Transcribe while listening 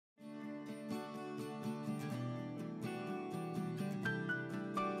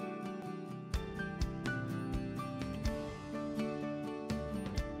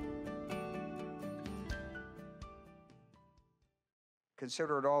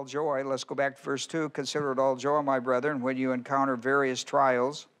consider it all joy. Let's go back to verse 2. Consider it all joy, my brethren, when you encounter various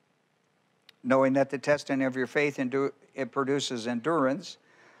trials, knowing that the testing of your faith it produces endurance.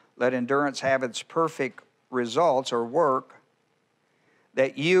 Let endurance have its perfect results or work,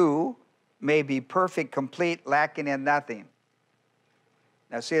 that you may be perfect, complete, lacking in nothing.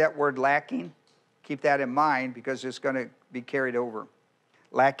 Now see that word lacking? Keep that in mind because it's going to be carried over.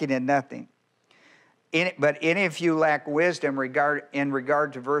 Lacking in nothing. But any of you lack wisdom in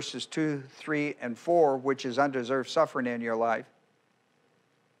regard to verses 2, 3, and 4, which is undeserved suffering in your life.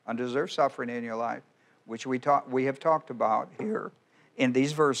 Undeserved suffering in your life, which we have talked about here in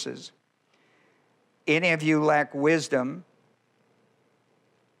these verses. Any of you lack wisdom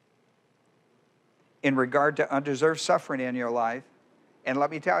in regard to undeserved suffering in your life. And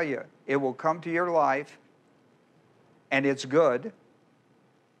let me tell you, it will come to your life, and it's good.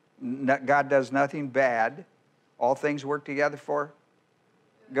 God does nothing bad. All things work together for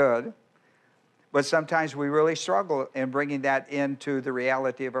good. But sometimes we really struggle in bringing that into the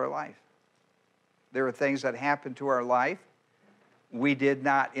reality of our life. There are things that happen to our life. We did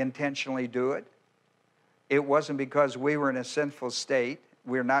not intentionally do it. It wasn't because we were in a sinful state.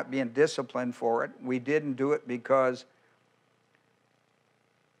 We're not being disciplined for it. We didn't do it because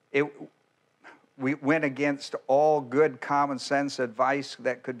we went against all good common sense advice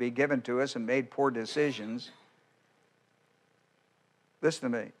that could be given to us and made poor decisions.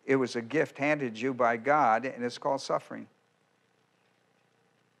 Listen to me. It was a gift handed you by God, and it's called suffering.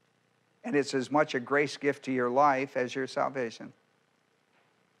 And it's as much a grace gift to your life as your salvation.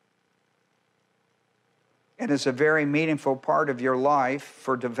 And it's a very meaningful part of your life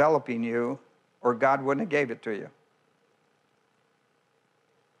for developing you, or God wouldn't have gave it to you.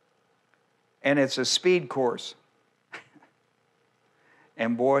 And it's a speed course.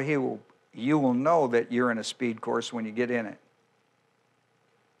 And boy, you will know that you're in a speed course when you get in it.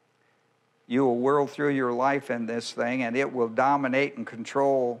 You will whirl through your life in this thing, and it will dominate and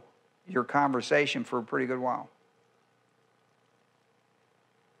control your conversation for a pretty good while.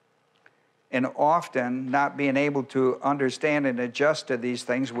 And often, not being able to understand and adjust to these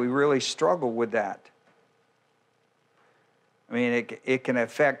things, we really struggle with that. I mean, it can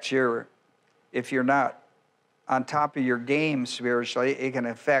affect if you're not on top of your game spiritually, it can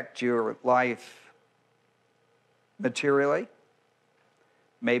affect your life materially,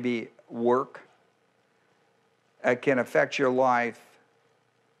 maybe work. It can affect your life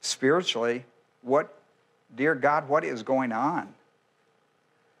spiritually. Dear God, what is going on?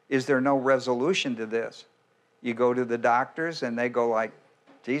 Is there no resolution to this? You go to the doctors and they go like,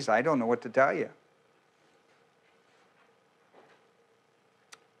 geez, I don't know what to tell you.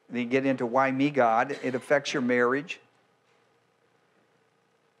 And you get into why me, God. It affects your marriage.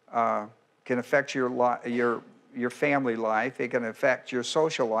 Can affect your family life. It can affect your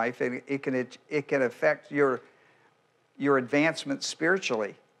social life. It can affect your advancement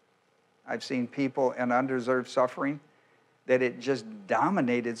spiritually. I've seen people in undeserved suffering that it just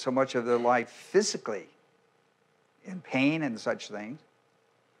dominated so much of their life physically, in pain and such things.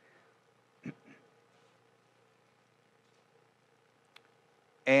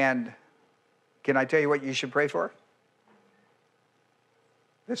 And can I tell you what you should pray for?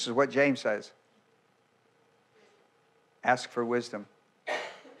 This is what James says. Ask for wisdom.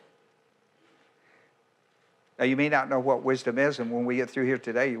 Now, you may not know what wisdom is, and when we get through here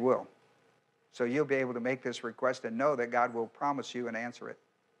today, you will. So you'll be able to make this request and know that God will promise you and answer it.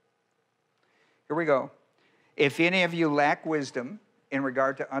 Here we go. If any of you lack wisdom in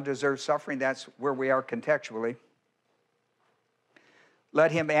regard to undeserved suffering, that's where we are contextually,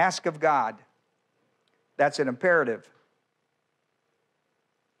 let him ask of God. That's an imperative.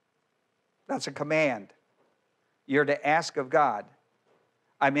 That's a command. You're to ask of God.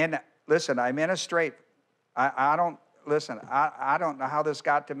 I'm in a strait. I don't know how this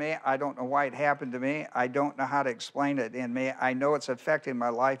got to me. I don't know why it happened to me. I don't know how to explain it in me. I know it's affecting my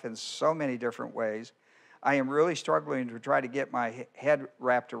life in so many different ways. I am really struggling to try to get my head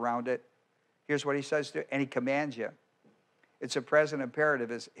wrapped around it. Here's what he says to, and he commands you. It's a present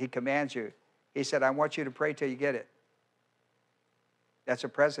imperative. He commands you. He said, I want you to pray till you get it. That's a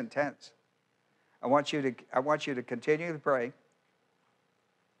present tense. I want you to continue to pray.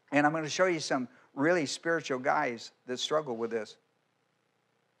 And I'm going to show you some really spiritual guys that struggle with this.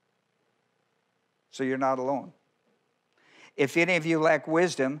 So you're not alone. If any of you lack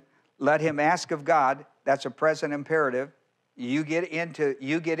wisdom, let him ask of God. That's a present imperative. You get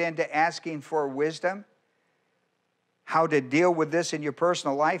into asking for wisdom, how to deal with this in your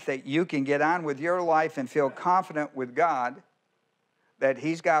personal life, that you can get on with your life and feel confident with God that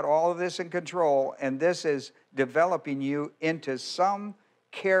he's got all of this in control, and this is developing you into some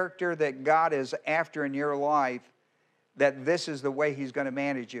character that God is after in your life, that this is the way he's going to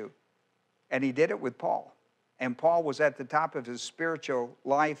manage you. And he did it with Paul. And Paul was at the top of his spiritual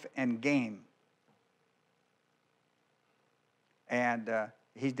life and game. And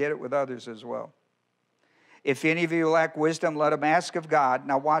he did it with others as well. If any of you lack wisdom, let him ask of God.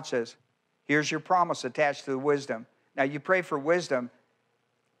 Now watch this. Here's your promise attached to the wisdom. Now you pray for wisdom,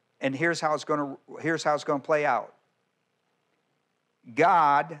 and here's how it's going to play out.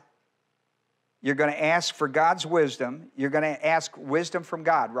 God, you're going to ask for God's wisdom. You're going to ask wisdom from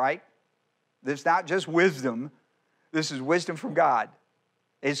God, right? This is not just wisdom. This is wisdom from God.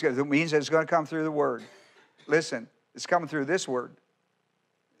 It means it's going to come through the Word. Listen, it's coming through this Word.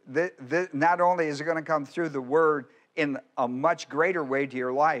 Not only is it going to come through the Word in a much greater way to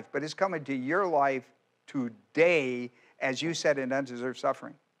your life, but it's coming to your life today as you set in undeserved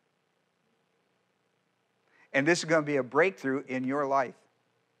suffering. And this is going to be a breakthrough in your life.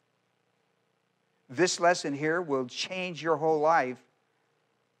 This lesson here will change your whole life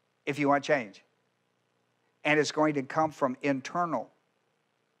if you want change. And it's going to come from internal,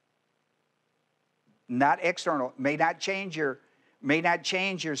 not external. May not change your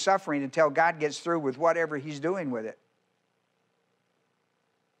suffering until God gets through with whatever he's doing with it.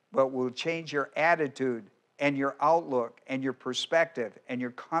 But will change your attitude and your outlook and your perspective and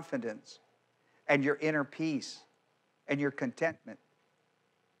your confidence and your inner peace and your contentment.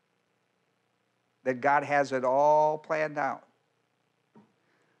 That God has it all planned out.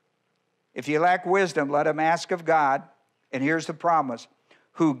 If you lack wisdom, let him ask of God. And here's the promise.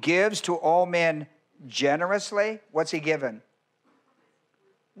 Who gives to all men generously. What's he given?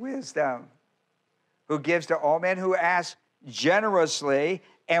 Wisdom. Who gives to all men who ask generously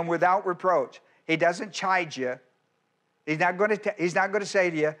and without reproach. He doesn't chide you. He's not going to say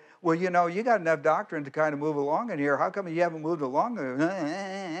to you, well, you know, you got enough doctrine to kind of move along in here. How come you haven't moved along?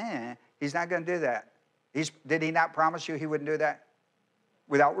 He's not going to do that. Did he not promise you he wouldn't do that?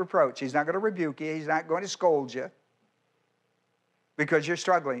 Without reproach. He's not going to rebuke you. He's not going to scold you because you're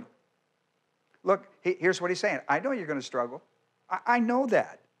struggling. Look, here's what he's saying. I know you're going to struggle. I know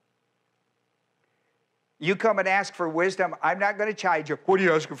that. You come and ask for wisdom. I'm not going to chide you. What are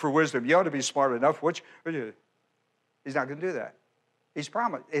you asking for wisdom? You ought to be smart enough. He's not going to do that. He's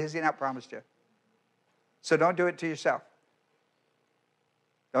promised. Has he not promised you? So don't do it to yourself.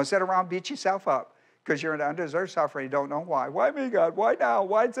 Don't sit around and beat yourself up because you're in undeserved suffering. You don't know why. Why me, God? Why now?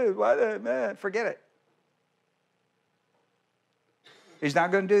 Why this? Why that? Man, forget it. He's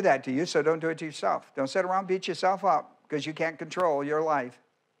not going to do that to you, so don't do it to yourself. Don't sit around and beat yourself up because you can't control your life.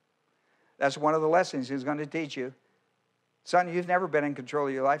 That's one of the lessons he's going to teach you. Son, you've never been in control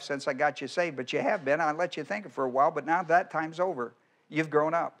of your life since I got you saved, but you have been. I let you think it for a while, but now that time's over. You've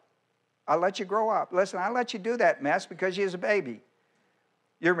grown up. I let you grow up. Listen, I let you do that mess because you was a baby.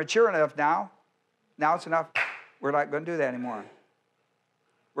 You're mature enough now. Now it's enough. We're not going to do that anymore.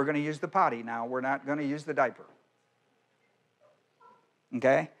 We're going to use the potty now. We're not going to use the diaper.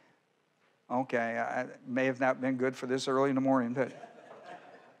 Okay? Okay, I may have not been good for this early in the morning, but...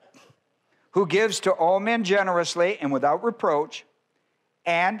 Who gives to all men generously and without reproach.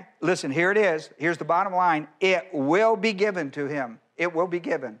 And, listen, here it is. Here's the bottom line. It will be given to him. It will be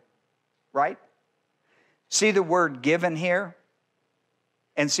given. Right? See the word given here?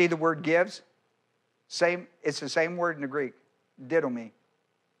 And see the word gives? It's the same word in the Greek. Didomi.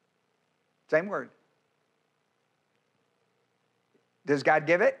 Same word. Does God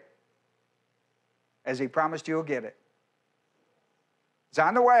give it? As he promised you, he'll give it. It's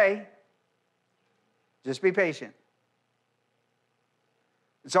on the way. Just be patient.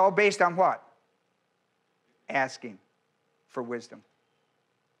 It's all based on what? Asking for wisdom.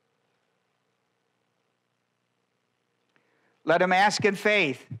 Let him ask in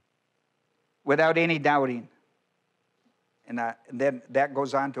faith without any doubting. And then that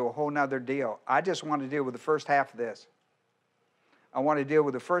goes on to a whole nother deal. I just want to deal with the first half of this. I want to deal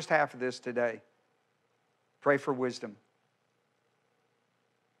with the first half of this today. Pray for wisdom.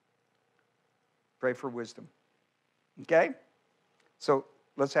 Pray for wisdom. Okay? So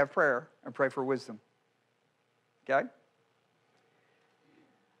let's have prayer and pray for wisdom. Okay?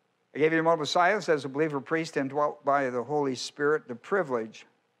 I gave you a moment of silence as a believer priest and dwelt by the Holy Spirit, the privilege.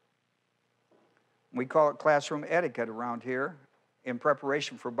 We call it classroom etiquette around here. In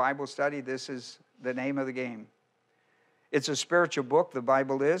preparation for Bible study, this is the name of the game. It's a spiritual book, the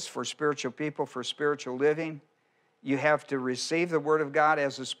Bible is, for spiritual people, for spiritual living. You have to receive the Word of God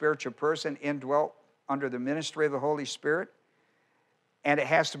as a spiritual person, indwelt under the ministry of the Holy Spirit, and it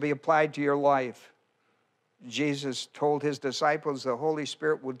has to be applied to your life. Jesus told his disciples the Holy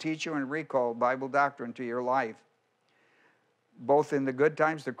Spirit will teach you and recall Bible doctrine to your life. Both in the good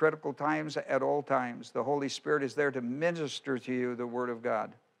times, the critical times, at all times. The Holy Spirit is there to minister to you the Word of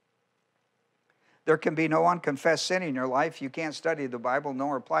God. There can be no unconfessed sin in your life. You can't study the Bible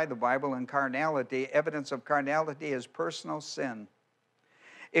nor apply the Bible in carnality. Evidence of carnality is personal sin.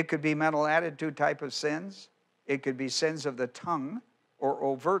 It could be mental attitude type of sins. It could be sins of the tongue or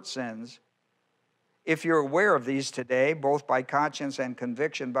overt sins. If you're aware of these today, both by conscience and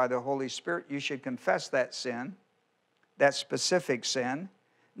conviction by the Holy Spirit, you should confess that sin, that specific sin,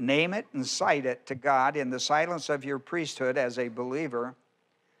 name it and cite it to God in the silence of your priesthood as a believer.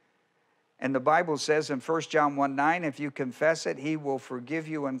 And the Bible says in 1 John 1:9, if you confess it, he will forgive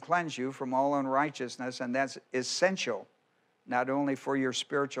you and cleanse you from all unrighteousness. And that's essential, not only for your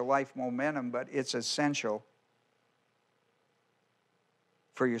spiritual life momentum, but it's essential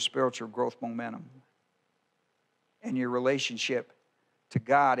for your spiritual growth momentum and your relationship to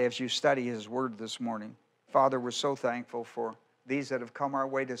God as you study his word this morning. Father, we're so thankful for these that have come our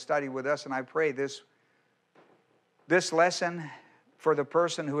way to study with us, and I pray this lesson for the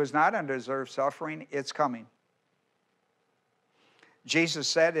person who is not undeserved suffering, it's coming. Jesus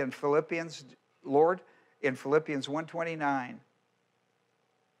said in Philippians, Lord, in Philippians 1:29,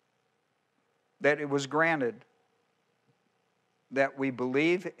 that it was granted that we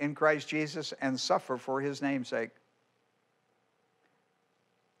believe in Christ Jesus and suffer for his name's sake.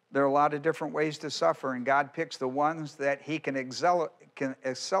 There are a lot of different ways to suffer, and God picks the ones that he can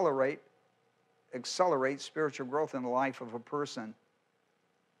accelerate spiritual growth in the life of a person.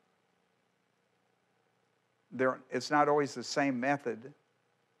 It's not always the same method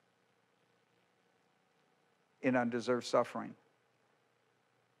in undeserved suffering,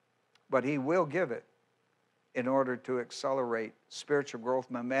 but he will give it in order to accelerate spiritual growth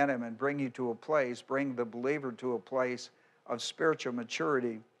momentum and bring the believer to a place of spiritual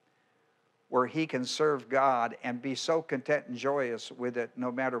maturity where he can serve God and be so content and joyous with it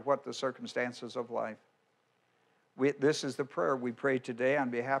no matter what the circumstances of life. This is the prayer we pray today on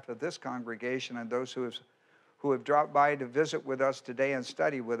behalf of this congregation and those who have dropped by to visit with us today and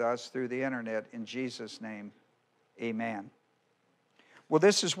study with us through the internet. In Jesus' name, amen. Well,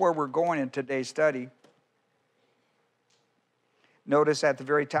 this is where we're going in today's study. Notice at the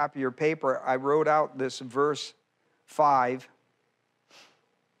very top of your paper, I wrote out this verse 5.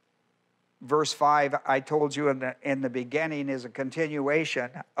 Verse 5, I told you in the beginning, is a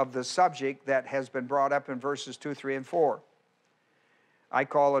continuation of the subject that has been brought up in verses 2, 3, and 4. I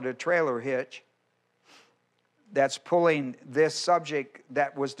call it a trailer hitch that's pulling this subject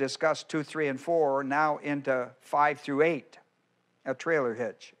that was discussed 2, 3, and 4 now into 5 through 8. A trailer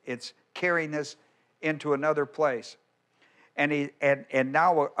hitch. It's carrying this into another place. And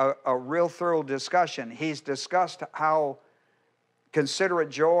now a real thorough discussion. He's discussed how considerate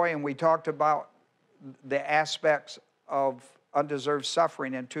joy, and we talked about the aspects of undeserved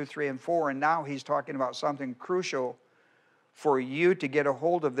suffering in 2, 3, and 4, and now he's talking about something crucial for you to get a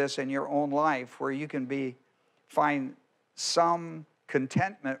hold of this in your own life, where you can find some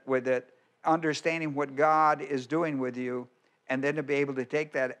contentment with it, understanding what God is doing with you, and then to be able to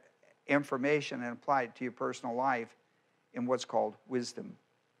take that information and apply it to your personal life in what's called wisdom.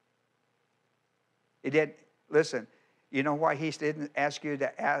 Listen, you know why he didn't ask you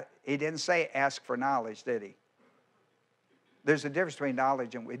to, he didn't say ask for knowledge, did he? There's a difference between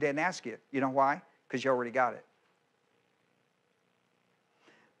knowledge and, he didn't ask you. You know why? Because you already got it.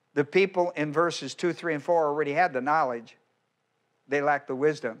 The people in verses 2, 3, and 4 already had the knowledge. They lacked the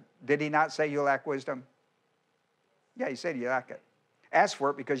wisdom. Did he not say you lack wisdom? Yeah, he said you lack it. Ask for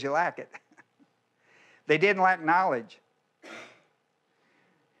it because you lack it. They didn't lack knowledge.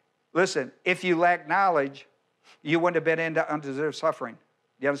 Listen, if you lack knowledge, you wouldn't have been into undeserved suffering.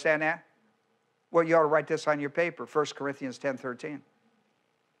 Do you understand that? Well, you ought to write this on your paper, 1 Corinthians 10:13.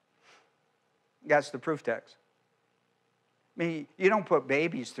 That's the proof text. I mean, you don't put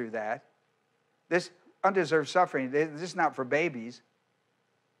babies through that. This undeserved suffering, this is not for babies.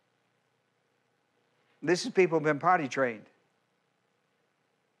 This is people who have been potty trained.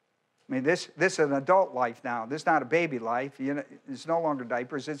 I mean, this is an adult life now. This is not a baby life. It's no longer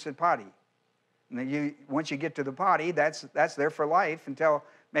diapers, it's a potty. And then once you get to the potty, that's there for life until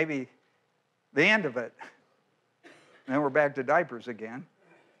maybe the end of it. And then we're back to diapers again.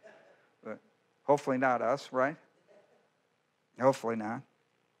 But hopefully not us, right? Hopefully not.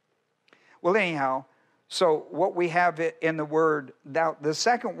 Well, anyhow, so what we have in the word, now the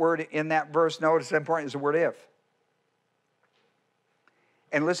second word in that verse, notice important, is the word if.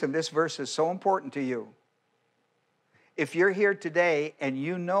 And listen, this verse is so important to you. If you're here today and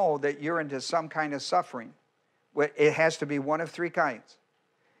you know that you're into some kind of suffering, It has to be one of three kinds.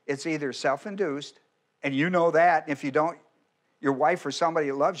 It's either self-induced, and you know that. If you don't, your wife or somebody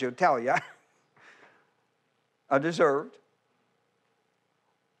that loves you will tell you. Undeserved.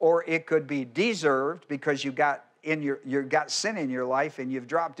 Or it could be deserved because you got sin in your life and you've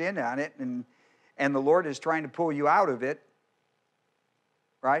dropped in on it, and the Lord is trying to pull you out of it.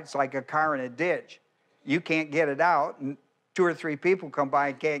 Right? It's like a car in a ditch. You can't get it out, and 2 or 3 people come by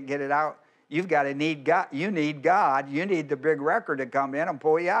and can't get it out. You've got to need God. You need God. You need the big wrecker to come in and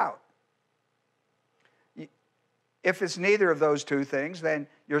pull you out. If it's neither of those two things, then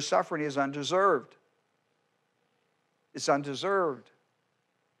your suffering is undeserved. It's undeserved.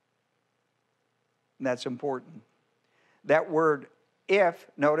 And that's important. That word if,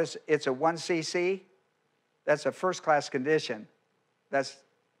 notice it's a 1cc. That's a first-class condition. That's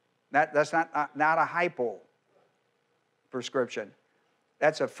not a hypo prescription.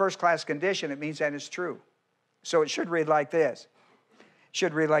 That's a first-class condition. It means that it's true. So it should read like this. It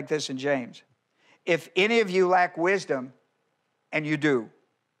should read like this in James. If any of you lack wisdom, and you do.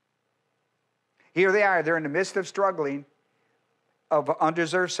 Here they are. They're in the midst of struggling, of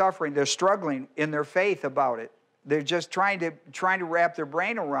undeserved suffering. They're struggling in their faith about it. They're just trying to wrap their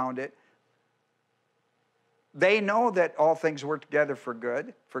brain around it. They know that all things work together for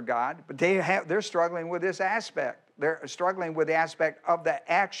good, for God, but they're struggling with this aspect. They're struggling with the aspect of the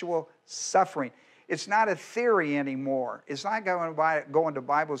actual suffering. It's not a theory anymore. It's not going to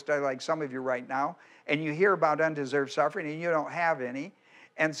Bible study like some of you right now, and you hear about undeserved suffering, and you don't have any.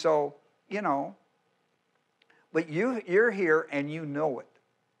 And so, but you're here, and you know it.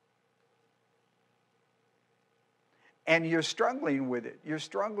 And you're struggling with it. You're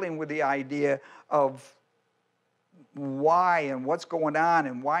struggling with the idea of why and what's going on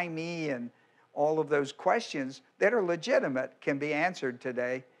and why me, and all of those questions that are legitimate can be answered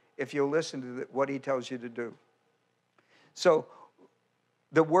today if you'll listen to what he tells you to do. So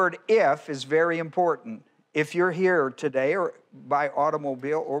the word if is very important. If you're here today or by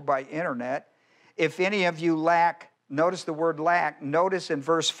automobile or by internet, if any of you lack, notice the word lack. Notice in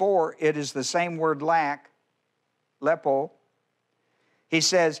verse 4, it is the same word lack, lepo. He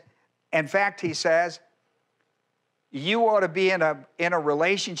says, in fact, he says, you ought to be in a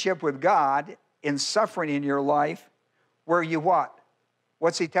relationship with God in suffering in your life where you what?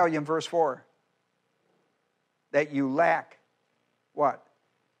 What's he tell you in verse 4? That you lack what?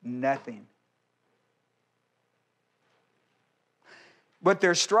 Nothing. But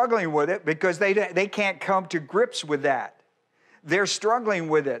they're struggling with it because they can't come to grips with that. They're struggling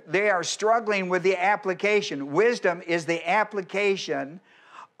with it. They are struggling with the application. Wisdom is the application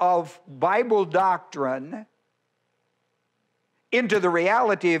of Bible doctrine into the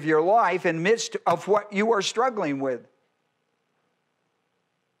reality of your life in midst of what you are struggling with.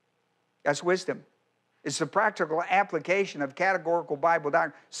 That's wisdom. It's the practical application of categorical Bible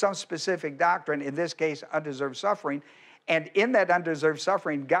doctrine, some specific doctrine, in this case, undeserved suffering. And in that undeserved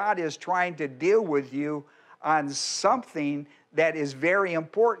suffering, God is trying to deal with you on something that is very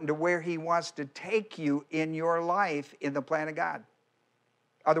important to where he wants to take you in your life in the plan of God.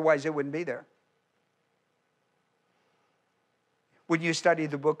 Otherwise, it wouldn't be there. When you study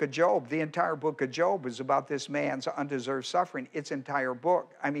the book of Job, the entire book of Job is about this man's undeserved suffering. Its entire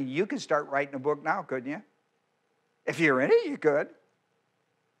book. I mean, you could start writing a book now, couldn't you? If you're in it, you could.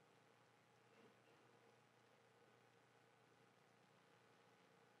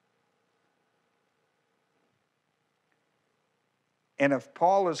 And if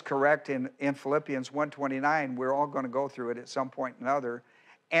Paul is correct in Philippians 1:29, we're all going to go through it at some point or another.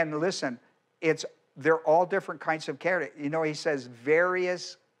 And listen, they're all different kinds of character. He says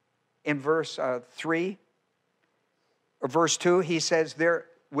various in verse 3 or verse 2. He says there,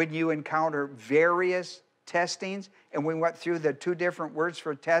 when you encounter various testings, and we went through the 2 different words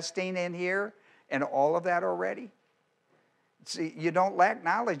for testing in here and all of that already. See, you don't lack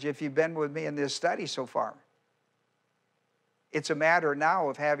knowledge if you've been with me in this study so far. It's a matter now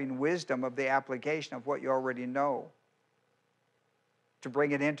of having wisdom of the application of what you already know, to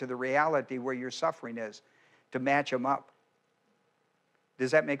bring it into the reality where your suffering is, to match them up.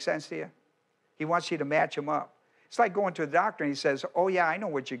 Does that make sense to you? He wants you to match them up. It's like going to a doctor and he says, oh yeah, I know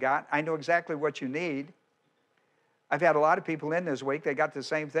what you got. I know exactly what you need. I've had a lot of people in this week, they got the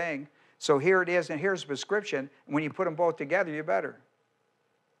same thing. So here it is, and here's the prescription. And when you put them both together, you're better.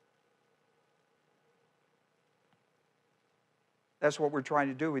 That's what we're trying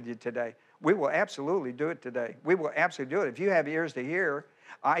to do with you today. We will absolutely do it today. We will absolutely do it. If you have ears to hear,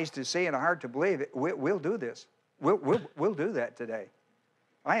 eyes to see, and a heart to believe, we'll do this. We'll do that today.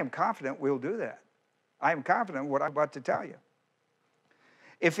 I am confident we'll do that. I am confident in what I'm about to tell you.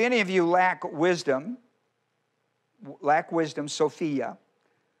 If any of you lack wisdom, lack wisdom, Sophia,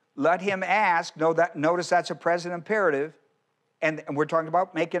 let him ask. Notice that's a present imperative. And we're talking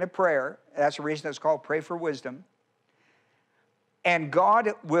about making a prayer. That's the reason it's called pray for wisdom. And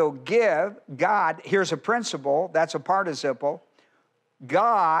God will give. God, here's a principle. That's a participle.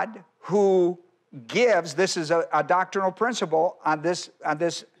 God who gives, this is a doctrinal principle on this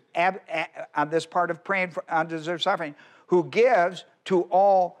part of praying for undeserved suffering, who gives to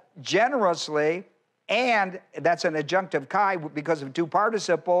all generously, and that's an adjunctive chi because of two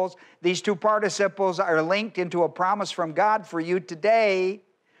participles. These two participles are linked into a promise from God for you today,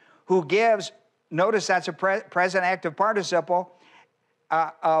 who gives, notice that's a present active participle,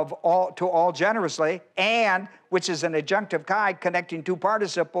 of all to all generously, and which is an adjunctive chi connecting two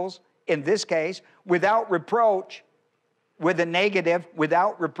participles, in this case, without reproach, with a negative,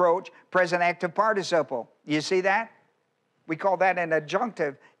 without reproach, present active participle. You see that? We call that an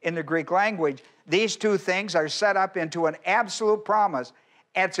adjunctive in the Greek language. These two things are set up into an absolute promise.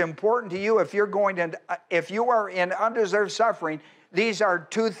 It's important to you if you are in undeserved suffering, these are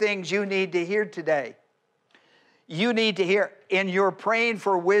two things you need to hear today. You need to hear, in your praying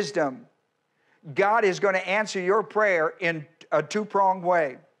for wisdom, God is going to answer your prayer in a two-pronged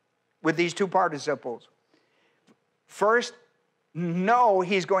way with these two participles. First, know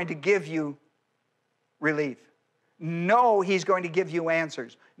He's going to give you relief. Know He's going to give you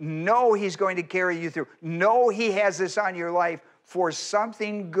answers. Know He's going to carry you through. Know He has this on your life for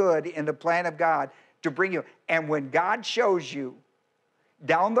something good in the plan of God to bring you. And when God shows you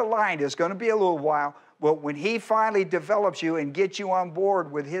down the line, it's going to be a little while, but when He finally develops you and gets you on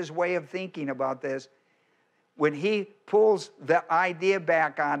board with His way of thinking about this, when He pulls the idea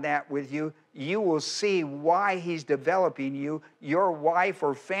back on that with you, you will see why He's developing you. Your wife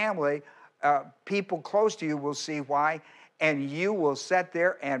or family, people close to you will see why, and you will sit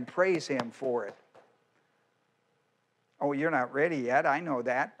there and praise Him for it. Oh, you're not ready yet. I know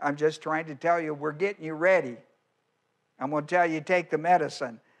that. I'm just trying to tell you, we're getting you ready. I'm going to tell you, take the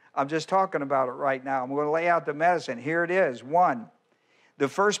medicine. I'm just talking about it right now. I'm going to lay out the medicine. Here it is. One, the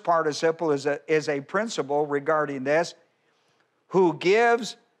first participle is a principle regarding this. Who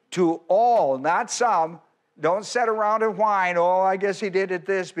gives to all, not some. Don't sit around and whine, oh, I guess he did it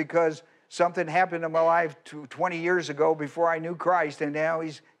this because something happened in my life 20 years ago before I knew Christ, and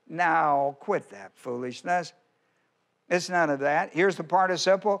now quit that foolishness. It's none of that. Here's the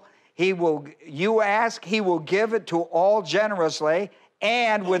participle. You ask, He will give it to all generously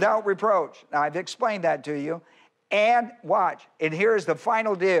and without reproach. Now, I've explained that to you. And watch, and here's the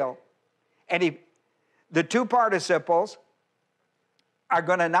final deal. And the two participles are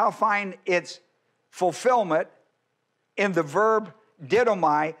going to now find its fulfillment in the verb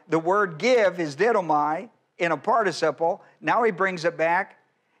didomai. The word give is didomai in a participle. Now he brings it back.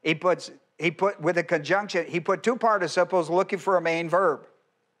 He put with a conjunction, he put two participles looking for a main verb.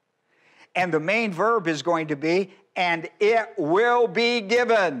 And the main verb is going to be, and it will be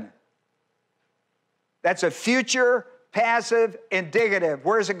given. That's a future passive indicative.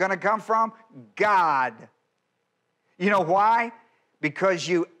 Where is it going to come from? God. You know why? Because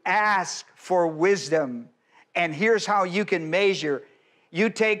you ask for wisdom. And here's how you can measure. You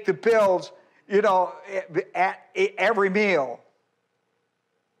take the pills, at every meal.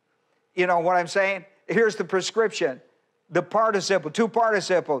 You know what I'm saying? Here's the prescription. The participle, two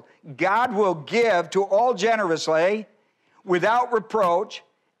participles. God will give to all generously, without reproach.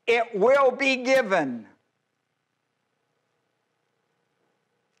 It will be given.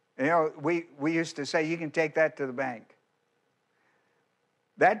 We used to say, you can take that to the bank.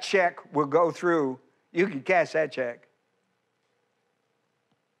 That check will go through. You can cash that check.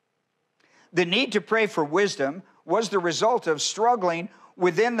 The need to pray for wisdom was the result of struggling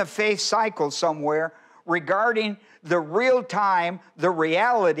within the faith cycle somewhere regarding the real time, the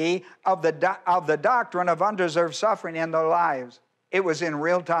reality of the doctrine of undeserved suffering in their lives. It was in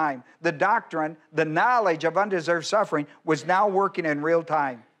real time. The doctrine, the knowledge of undeserved suffering was now working in real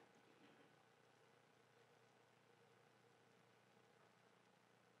time.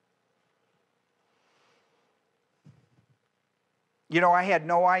 I had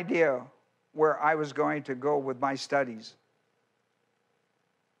no idea where I was going to go with my studies.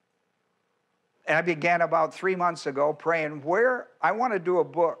 And I began about 3 months ago praying, I want to do a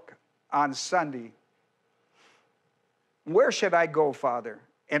book on Sunday. Where should I go, Father?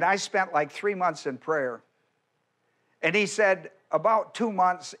 And I spent like 3 months in prayer. And He said, about 2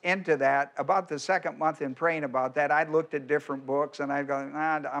 months into that, about the second month in praying about that, I looked at different books and I'd go,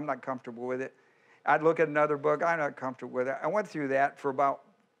 I'm not comfortable with it. I'd look at another book, I'm not comfortable with it. I went through that for about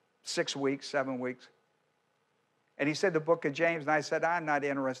 6 weeks, 7 weeks. And He said the book of James, and I said, I'm not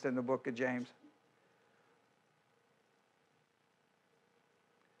interested in the book of James.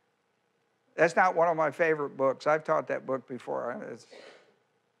 That's not one of my favorite books. I've taught that book before.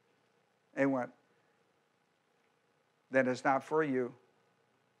 They went, then it's not for you.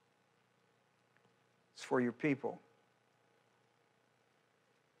 It's for your people.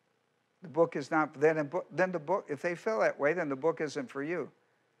 The book is not, then the book, if they feel that way, then the book isn't for you.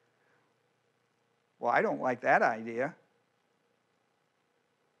 Well, I don't like that idea.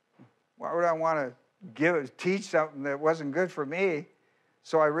 Why would I want to teach something that wasn't good for me?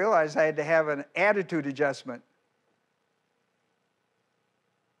 So I realized I had to have an attitude adjustment.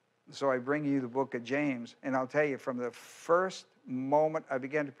 So I bring you the book of James, and I'll tell you, from the first moment I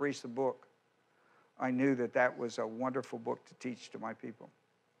began to preach the book, I knew that that was a wonderful book to teach to my people.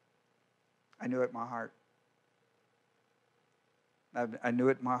 I knew it in my heart. I knew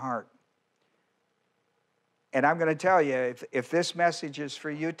it in my heart. And I'm going to tell you, if this message is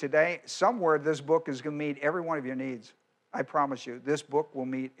for you today, somewhere this book is going to meet every one of your needs. I promise you, this book will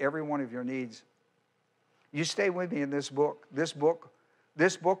meet every one of your needs. You stay with me in this book. This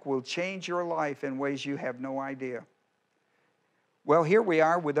book will change your life in ways you have no idea. Well, here we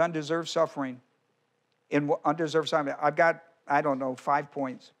are with undeserved suffering. In undeserved suffering, I've got, 5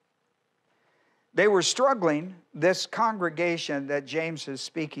 points. They were struggling, this congregation that James is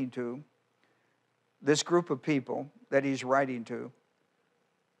speaking to, this group of people that he's writing to,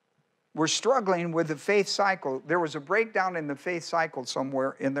 were struggling with the faith cycle. There was a breakdown in the faith cycle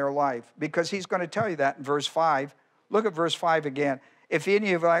somewhere in their life, because he's going to tell you that in verse 5. Look at verse 5 again. If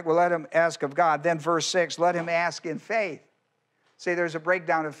any of you like, well, let him ask of God. Then verse 6, let him ask in faith. See, there's a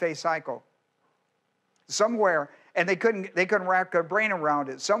breakdown of faith cycle. Somewhere, and they couldn't wrap their brain around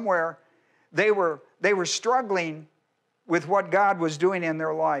it. Somewhere, they were struggling with what God was doing in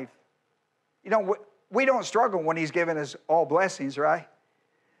their life. You know, we don't struggle when he's given us all blessings, right?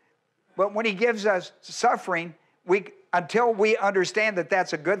 But when he gives us suffering, until we understand that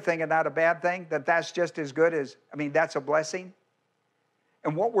that's a good thing and not a bad thing, that that's just as good as, that's a blessing.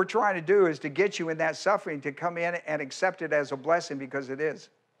 And what we're trying to do is to get you in that suffering to come in and accept it as a blessing, because it is.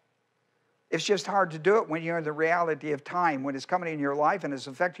 It's just hard to do it when you're in the reality of time, when it's coming in your life and it's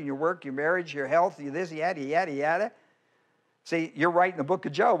affecting your work, your marriage, your health, this, yada, yada, yada. See, you're writing the book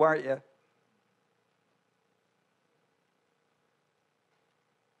of Job, aren't you?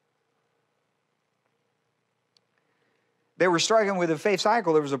 They were struggling with the faith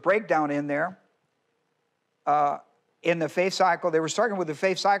cycle. There was a breakdown in there. In the faith cycle, they were struggling with the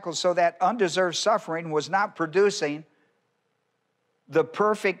faith cycle, so that undeserved suffering was not producing the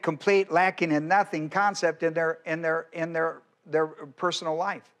perfect, complete, lacking in nothing concept in their personal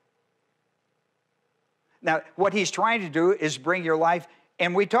life. Now, what he's trying to do is bring your life,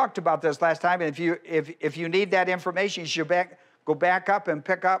 and we talked about this last time. And if you need that information, you should go back up and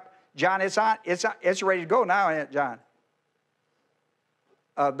pick up. John, it's ready to go now, isn't it, John?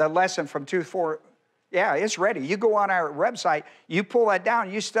 The lesson from 2:4. Yeah, it's ready. You go on our website, you pull that down,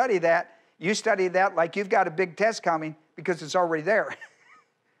 you study that. You study that like you've got a big test coming, because it's already there.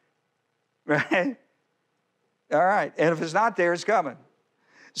 Right? All right. And if it's not there, it's coming.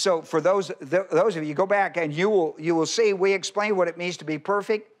 So for those of you, go back and you will see we explain what it means to be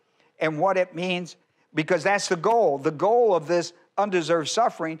perfect and what it means, because that's the goal. The goal of this undeserved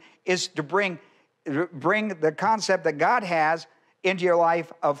suffering is to bring the concept that God has into your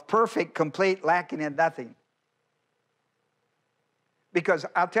life of perfect, complete, lacking in nothing. Because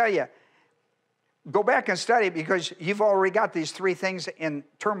I'll tell you, go back and study, because you've already got these 3 things in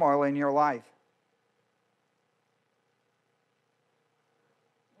turmoil in your life.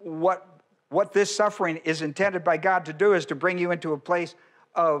 What this suffering is intended by God to do is to bring you into a place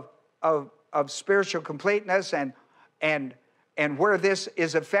of spiritual completeness, and where this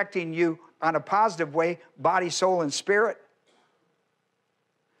is affecting you on a positive way, body, soul, and spirit.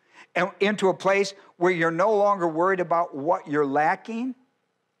 And into a place where you're no longer worried about what you're lacking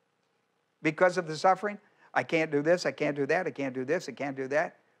because of the suffering. I can't do this, I can't do that, I can't do this, I can't do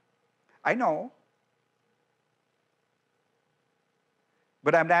that. I know.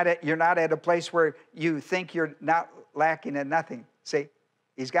 But you're not at a place where you think you're not lacking in nothing. See,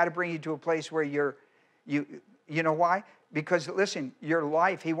 he's got to bring you to a place where you know why? Because, listen, your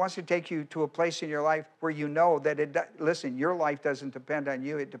life, he wants to take you to a place in your life where you know that your life doesn't depend on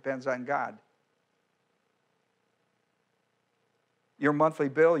you, it depends on God. Your monthly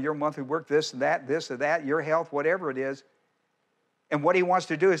bill, your monthly work, this or that, your health, whatever it is. And what he wants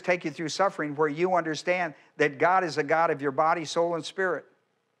to do is take you through suffering where you understand that God is a God of your body, soul, and spirit.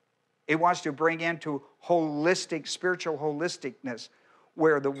 He wants to bring into spiritual holisticness,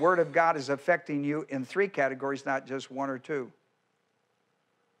 where the Word of God is affecting you in 3 categories, not just 1 or 2.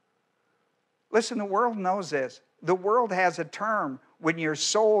 Listen, the world knows this. The world has a term when your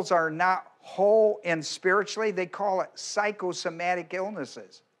souls are not whole and spiritually, they call it psychosomatic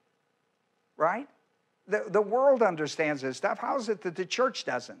illnesses. Right? The world understands this stuff. How is it that the church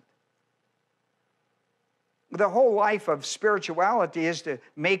doesn't? The whole life of spirituality is to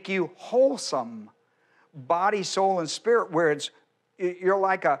make you wholesome, body, soul, and spirit, where you're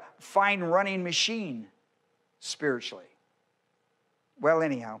like a fine running machine spiritually. Well,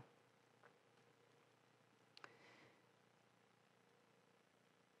 anyhow.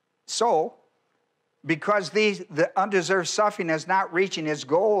 So, because the undeserved suffering is not reaching its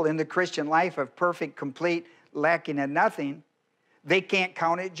goal in the Christian life of perfect, complete, lacking in nothing, they can't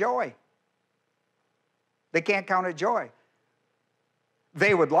count it joy. They can't count it joy.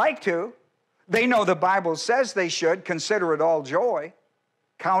 They would like to. They know the Bible says they should. Consider it all joy.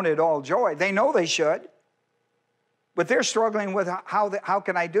 Count it all joy. They know they should. But they're struggling with how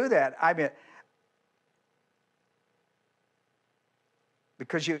can I do that? I mean,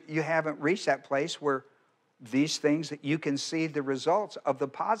 because you haven't reached that place where these things that you can see the results of the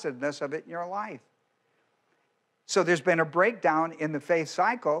positiveness of it in your life. So there's been a breakdown in the faith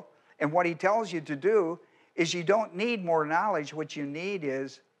cycle, and what he tells you to do is you don't need more knowledge. What you need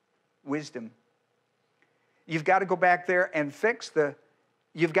is wisdom. You've got to go back there and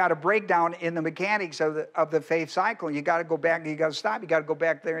you've got to break down in the mechanics of the faith cycle. You got to go back, you got to stop, you got to go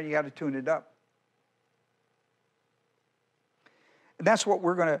back there and you got to tune it up. And that's what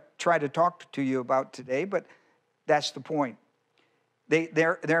we're going to try to talk to you about today, but that's the point.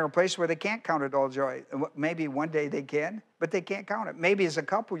 They're in a place where they can't count it all joy. Maybe one day they can, but they can't count it. Maybe as a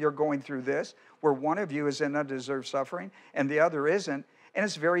couple you're going through this, where one of you is in undeserved suffering and the other isn't, and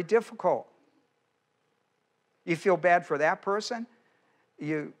it's very difficult. You feel bad for that person.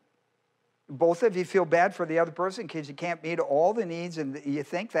 Both of you feel bad for the other person because you can't meet all the needs, and you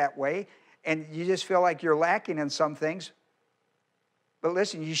think that way, and you just feel like you're lacking in some things. But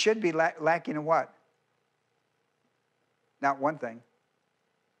listen, you should be lacking in what? Not one thing.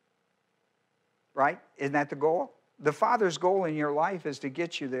 Right? Isn't that the goal? The Father's goal in your life is to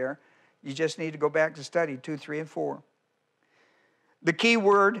get you there. You just need to go back to study 2, 3, and 4. The key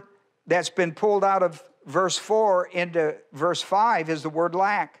word that's been pulled out of verse 4 into verse 5 is the word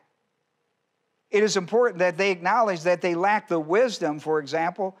lack. It is important that they acknowledge that they lack the wisdom, for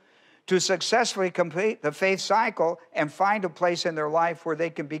example, to successfully complete the faith cycle and find a place in their life where they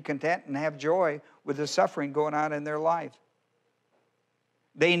can be content and have joy with the suffering going on in their life.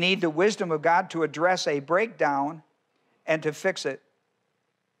 They need the wisdom of God to address a breakdown and to fix it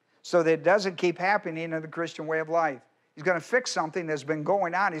so that it doesn't keep happening in the Christian way of life. He's going to fix something that's been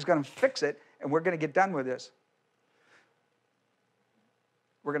going on. He's going to fix it, and we're going to get done with this.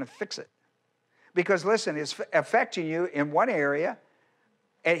 We're going to fix it. Because, listen, it's affecting you in one area,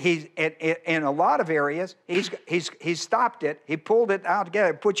 and in a lot of areas. He's stopped it. He pulled it out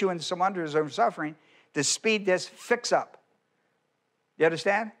together, put you into some undeserved suffering to speed this fix up. You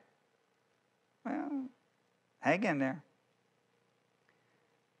understand? Well, hang in there.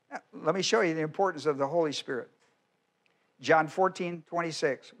 Let me show you the importance of the Holy Spirit. John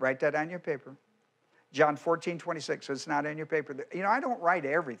 14:26. Write that on your paper. John 14:26. So it's not in your paper. You know, I don't write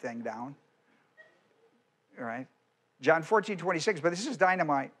everything down. All right. John 14:26. But this is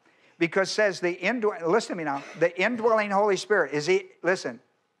dynamite. Because it says listen to me now. The indwelling Holy Spirit.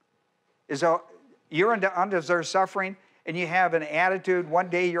 You're into undeserved suffering, and you have an attitude. One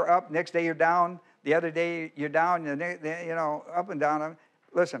day you're up, next day you're down, the other day you're down, up and down.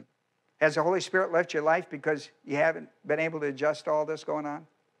 Listen, has the Holy Spirit left your life because you haven't been able to adjust to all this going on?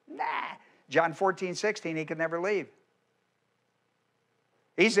 Nah. John 14:16, he can never leave.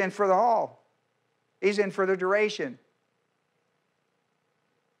 He's in for the haul. He's in for the duration.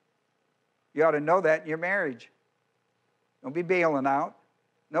 You ought to know that in your marriage. Don't be bailing out.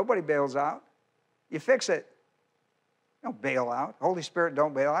 Nobody bails out. You fix it. Don't bail out. Holy Spirit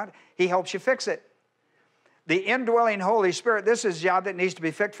don't bail out. He helps you fix it. The indwelling Holy Spirit, this is a job that needs to be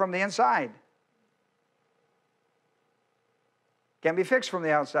fixed from the inside. Can't be fixed from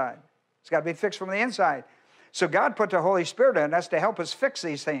the outside. It's got to be fixed from the inside. So God put the Holy Spirit in us to help us fix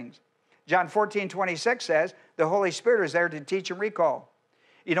these things. John 14:26 says, the Holy Spirit is there to teach and recall.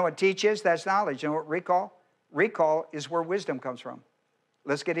 You know what teach is? That's knowledge. You know what recall? Recall is where wisdom comes from.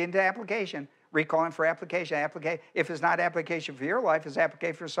 Let's get into application. Recalling for application. If it's not application for your life, it's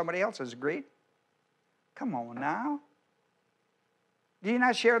application for somebody else's. Agreed? Come on now. Do you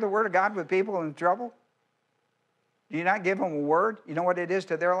not share the word of God with people in trouble? Do you not give them a word? You know what it is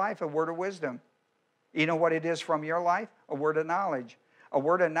to their life? A word of wisdom. You know what it is from your life? A word of knowledge. A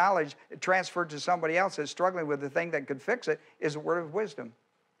word of knowledge transferred to somebody else that's struggling with the thing that could fix it is a word of wisdom.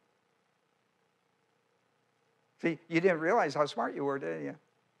 See, you didn't realize how smart you were, did you?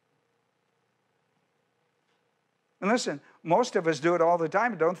 And listen, most of us do it all the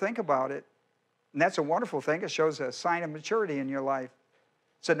time and don't think about it. And that's a wonderful thing. It shows a sign of maturity in your life.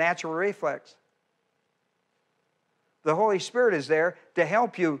 It's a natural reflex. The Holy Spirit is there to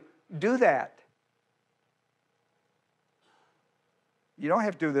help you do that. You don't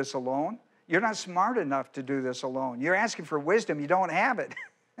have to do this alone. You're not smart enough to do this alone. You're asking for wisdom. You don't have it.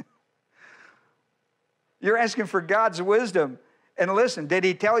 You're asking for God's wisdom. And listen, did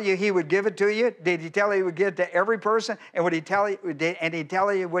he tell you he would give it to you? Did he tell you he would give it to every person? And would he tell you,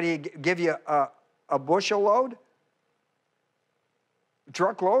 would he give you a bushel load?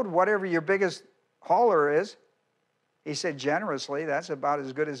 Truckload, whatever your biggest hauler is. He said generously. That's about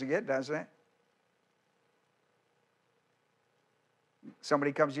as good as it gets, doesn't it?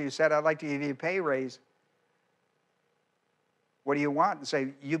 Somebody comes to you and said, I'd like to give you a pay raise. What do you want? And say,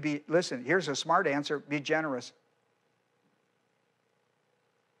 listen, here's a smart answer, be generous.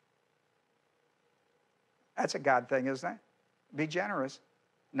 That's a God thing, isn't it? Be generous.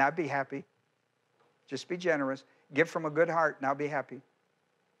 Now be happy. Just be generous. Give from a good heart. Now be happy.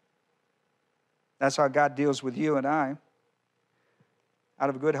 That's how God deals with you and I. Out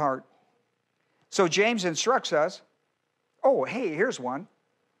of a good heart. So James instructs us. Oh, hey, here's one.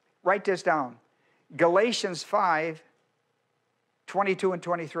 Write this down. Galatians 5, 22 and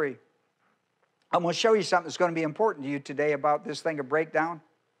 23. I'm going to show you something that's going to be important to you today about this thing of breakdown.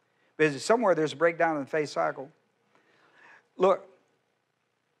 Because somewhere there's a breakdown in the faith cycle. Look.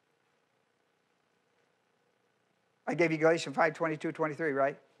 I gave you Galatians 5, 22, 23,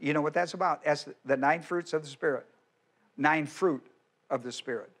 right? You know what that's about. That's the 9 fruits of the Spirit. 9 fruit of the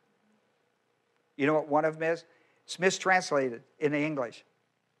Spirit. You know what one of them is? It's mistranslated in the English.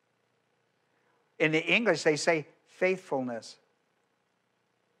 In the English, they say faithfulness.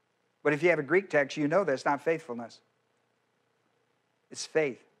 But if you have a Greek text, you know that's not faithfulness. It's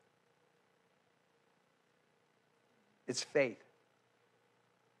faith. It's faith.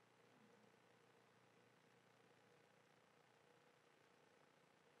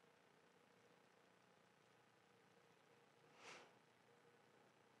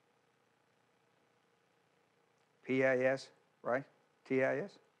 P-I-S, right?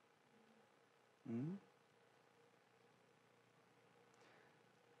 T-I-S? Mm-hmm.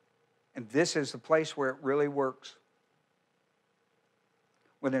 And this is the place where it really works.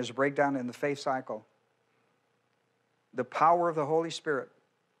 When there's a breakdown in the faith cycle. The power of the Holy Spirit.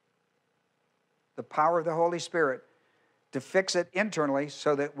 The power of the Holy Spirit to fix it internally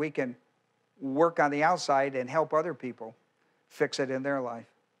so that we can work on the outside and help other people fix it in their life.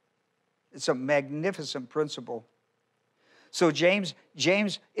 It's a magnificent principle. So James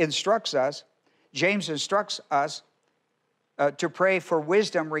instructs us to pray for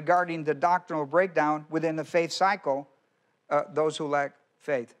wisdom regarding the doctrinal breakdown within the faith cycle, those who lack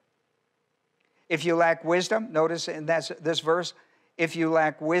faith. If you lack wisdom, notice in this verse, if you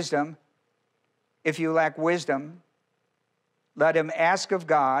lack wisdom, let him ask of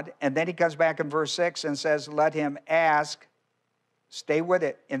God. And then he comes back in verse 6 and says, let him ask, stay with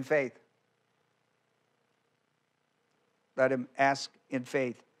it in faith. Let him ask in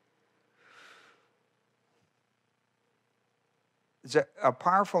faith. It's a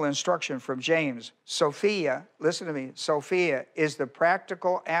powerful instruction from James. Sophia, listen to me, Sophia is the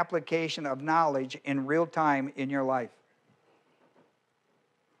practical application of knowledge in real time in your life.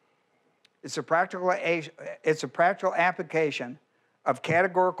 It's a practical application of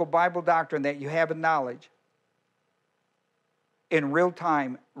categorical Bible doctrine that you have in knowledge in real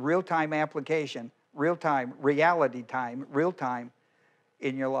time application, real time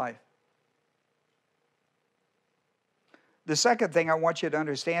in your life. The second thing I want you to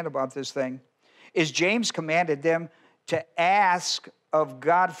understand about this thing is James commanded them to ask of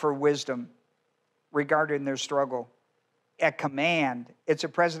God for wisdom regarding their struggle. A command. It's a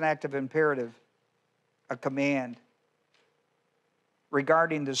present active imperative. A command.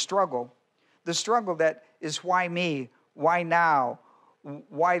 Regarding the struggle. The struggle that is why me? Why now?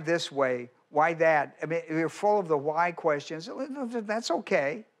 Why this way? Why that? I mean, you're full of the why questions. That's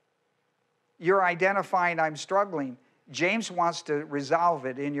okay. You're identifying I'm struggling. James wants to resolve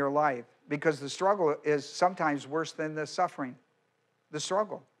it in your life because the struggle is sometimes worse than the suffering. The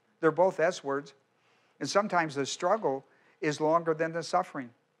struggle. They're both S words. And sometimes the struggle is longer than the suffering.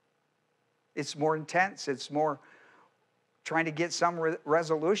 It's more intense. It's more trying to get some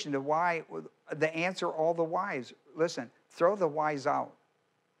resolution to why, the answer all the whys. Listen, throw the whys out.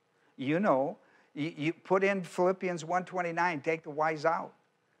 You know, you put in Philippians 1:29, take the whys out.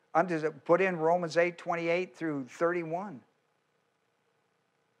 Put in Romans 8:28 through 31.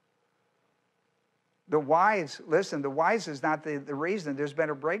 The whys, listen, the whys is not the reason. There's been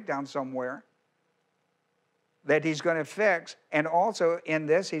a breakdown somewhere. that he's going to fix. And also in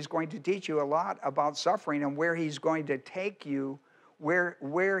this, he's going to teach you a lot about suffering and where he's going to take you,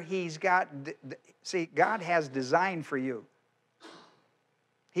 where he's got, see, God has design for you.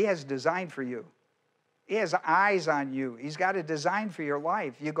 He has design for you. He has eyes on you. He's got a design for your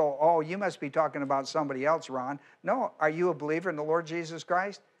life. You go, oh, you must be talking about somebody else, Ron. No, are you a believer in the Lord Jesus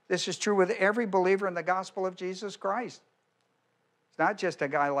Christ? This is true with every believer in the gospel of Jesus Christ. It's not just a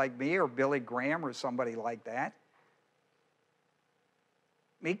guy like me or Billy Graham or somebody like that.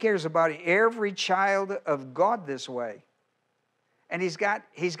 He cares about every child of God this way. And he's got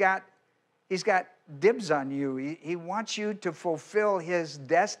dibs on you. He wants you to fulfill his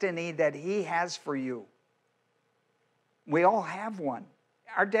destiny that he has for you. We all have one.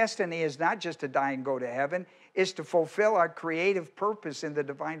 Our destiny is not just to die and go to heaven. It's to fulfill our creative purpose in the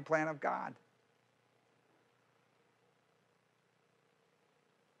divine plan of God.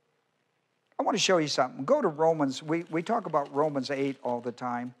 I want to show you something. Go to Romans. We talk about Romans 8 all the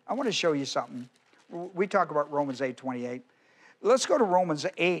time. I want to show you something. We talk about Romans 8:28. Let's go to Romans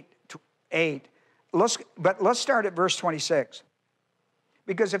 8:8. But let's start at verse 26.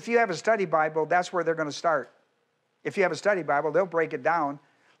 Because if you have a study Bible, that's where they're going to start. If you have a study Bible, they'll break it down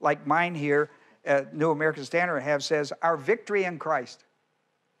like mine here, New American Standard says, our victory in Christ.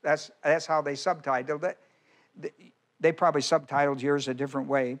 That's how they subtitled it. They probably subtitled yours a different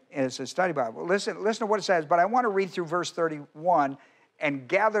way as a study Bible. Listen to what it says, but I want to read through verse 31 and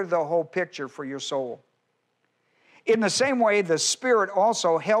gather the whole picture for your soul. In the same way, the Spirit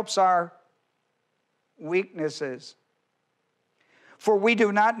also helps our weaknesses. For we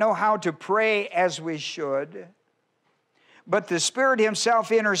do not know how to pray as we should, but the Spirit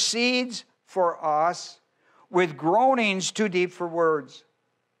himself intercedes for us with groanings too deep for words.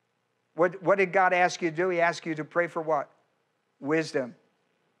 What did God ask you to do? He asked you to pray for what? Wisdom.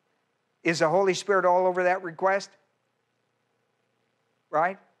 Is the Holy Spirit all over that request?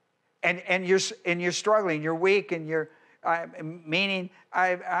 Right? And you're struggling, you're weak, and you're meaning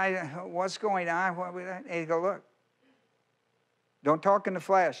what's going on? And you go, look. Don't talk in the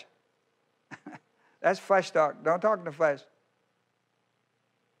flesh. That's flesh talk. Don't talk in the flesh.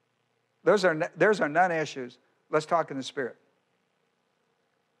 Those are non-issues. Let's talk in the Spirit.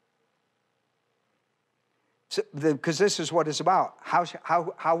 Because this is what it's about.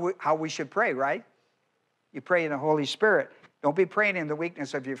 How we should pray, right? You pray in the Holy Spirit. Don't be praying in the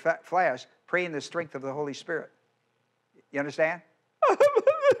weakness of your flesh. Pray in the strength of the Holy Spirit. You understand?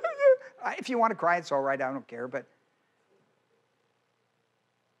 If you want to cry, it's all right. I don't care. But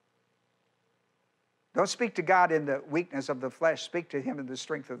don't speak to God in the weakness of the flesh. Speak to him in the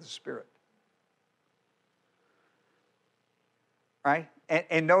strength of the Spirit. Right?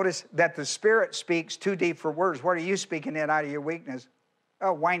 And notice that the Spirit speaks too deep for words. What are you speaking in out of your weakness?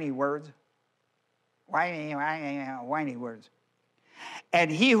 Oh, whiny words. Whiny words. And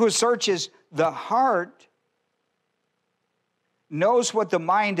he who searches the heart knows what the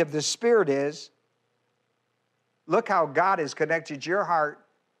mind of the Spirit is. Look how God has connected your heart,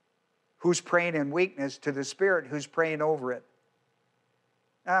 who's praying in weakness, to the Spirit who's praying over it.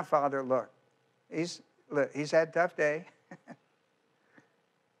 Father, look, he's had a tough day.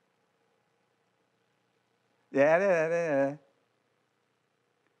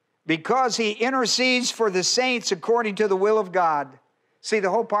 Because he intercedes for the saints according to the will of God. See, the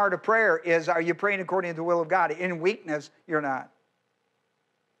whole part of prayer is, are you praying according to the will of God? In weakness, you're not.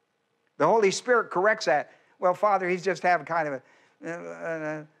 The Holy Spirit corrects that. Well, Father, he's just having kind of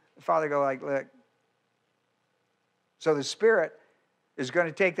a... Father go like, look. So the Spirit is going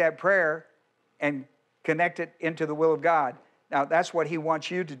to take that prayer and connect it into the will of God. Now, that's what he wants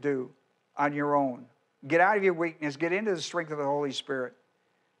you to do on your own. Get out of your weakness. Get into the strength of the Holy Spirit.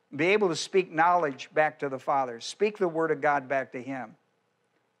 Be able to speak knowledge back to the Father. Speak the Word of God back to him.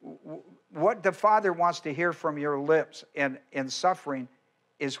 What the Father wants to hear from your lips in suffering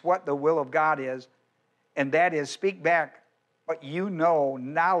is what the will of God is. And that is, speak back what you know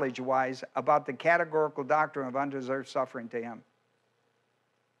knowledge-wise about the categorical doctrine of undeserved suffering to him.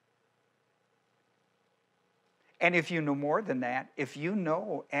 And if you know more than that, if you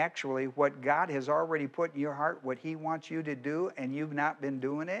know actually what God has already put in your heart, what he wants you to do, and you've not been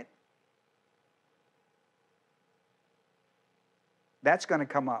doing it, that's going to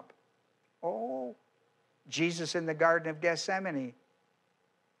come up. Oh, Jesus in the Garden of Gethsemane,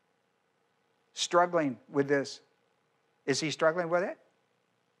 struggling with this. Is he struggling with it?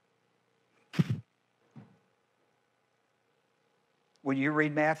 When you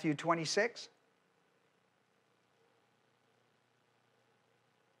read Matthew 26,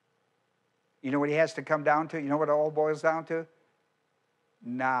 you know what he has to come down to? You know what it all boils down to?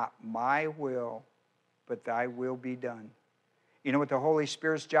 Not my will, but thy will be done. You know what the Holy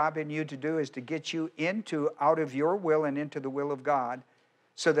Spirit's job in you to do is to get you out of your will and into the will of God,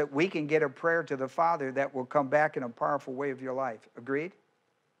 so that we can get a prayer to the Father that will come back in a powerful way of your life. Agreed?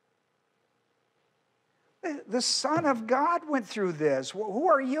 The Son of God went through this. Who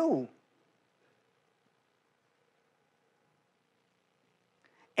are you?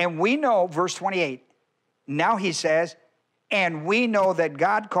 And we know, verse 28, now he says, and we know that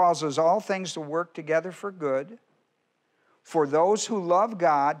God causes all things to work together for good, for those who love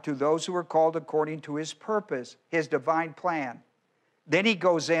God, to those who are called according to his purpose, his divine plan. Then he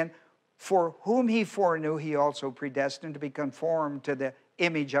goes in, for whom he foreknew, he also predestined to be conformed to the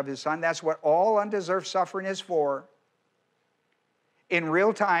image of his Son. That's what all undeserved suffering is for. In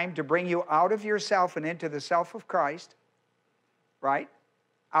real time, to bring you out of yourself and into the self of Christ, right?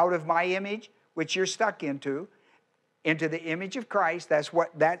 Out of my image, which you're stuck into the image of Christ. That's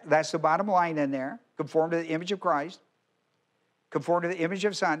the bottom line in there. Conform to the image of Christ. Conform to the image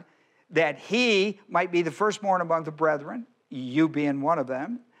of Son, that he might be the firstborn among the brethren, you being one of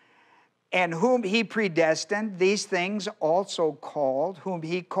them, and whom he predestined, these things also called, whom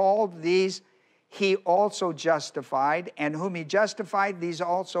he called, these he also justified, and whom he justified, these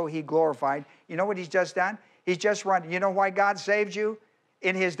also he glorified. You know what he's just done? He's just run. You know why God saved you?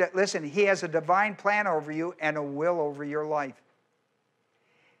 Listen, he has a divine plan over you and a will over your life.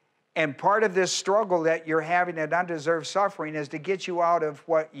 And part of this struggle that you're having at undeserved suffering is to get you out of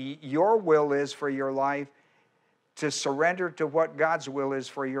what your will is for your life, to surrender to what God's will is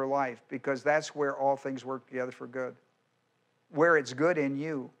for your life, because that's where all things work together for good. Where it's good in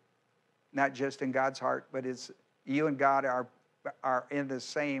you, not just in God's heart, but it's you and God are in the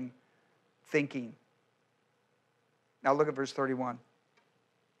same thinking. Now look at verse 31.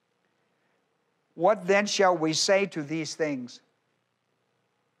 What then shall we say to these things?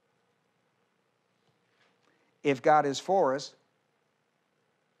 If God is for us,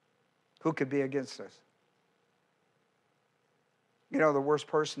 who could be against us? You know, the worst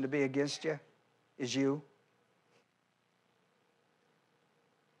person to be against you is you.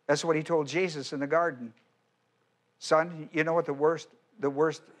 That's what he told Jesus in the garden. Son, you know what the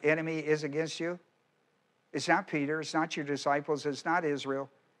worst enemy is against you? It's not Peter, it's not your disciples, it's not Israel.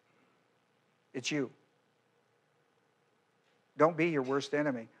 It's you. Don't be your worst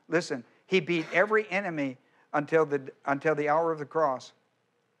enemy. Listen, he beat every enemy until the hour of the cross.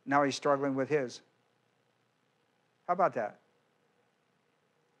 Now he's struggling with his. How about that?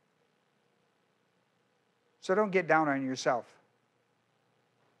 So don't get down on yourself.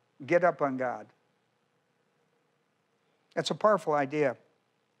 Get up on God. That's a powerful idea.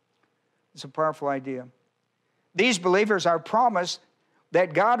 It's a powerful idea. These believers are promised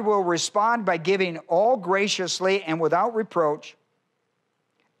that God will respond by giving all graciously and without reproach,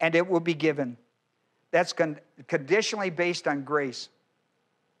 and it will be given. That's conditionally based on grace.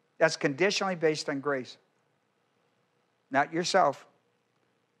 That's conditionally based on grace. Not yourself.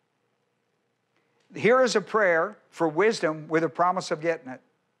 Here is a prayer for wisdom with a promise of getting it.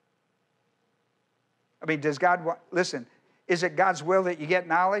 I mean, does God want, listen, is it God's will that you get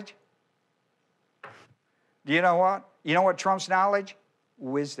knowledge? Do you know what? You know what trumps knowledge?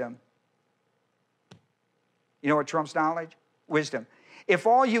 Wisdom. You know what trumps knowledge? Wisdom. If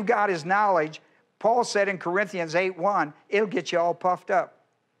all you got is knowledge, Paul said in Corinthians 8:1, it'll get you all puffed up.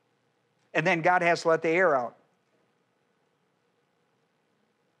 And then God has to let the air out.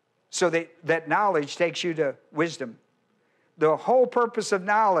 So that knowledge takes you to wisdom. The whole purpose of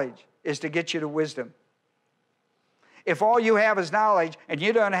knowledge is to get you to wisdom. If all you have is knowledge and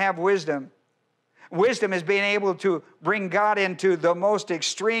you don't have wisdom, wisdom is being able to bring God into the most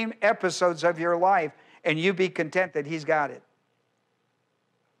extreme episodes of your life, and you be content that he's got it.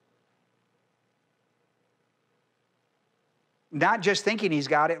 Not just thinking he's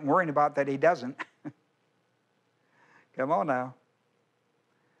got it and worrying about that he doesn't. Come on now.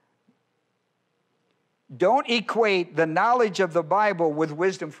 Don't equate the knowledge of the Bible with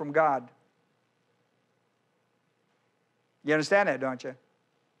wisdom from God. You understand that, don't you?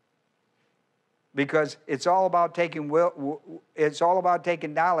 Because it's all about taking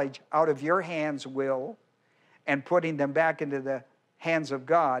knowledge out of your hands' will and putting them back into the hands of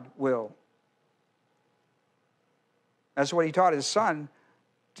God will. That's what he taught his son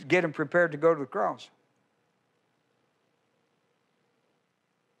to get him prepared to go to the cross.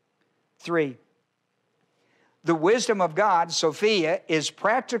 3. The wisdom of God, Sophia, is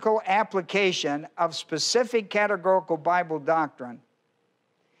practical application of specific categorical Bible doctrine.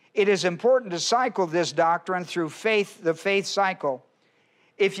 It is important to cycle this doctrine through faith, the faith cycle.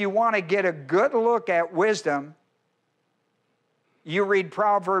 If you want to get a good look at wisdom, You read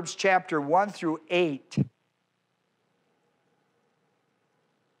Proverbs chapter 1 through 8.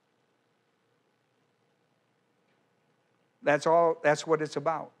 That's what it's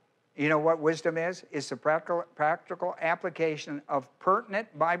about. You know what wisdom is? It's the practical application of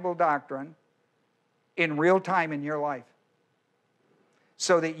pertinent Bible doctrine in real time in your life.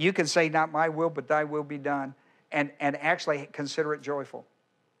 So that you can say, not my will, but thy will be done, and actually consider it joyful.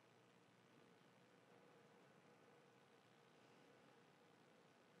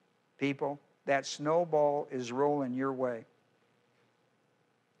 People, that snowball is rolling your way.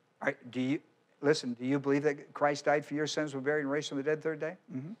 Do you believe that Christ died for your sins, was buried, and raised from the dead the third day?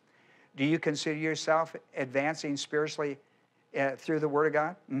 Mm-hmm. Do you consider yourself advancing spiritually through the Word of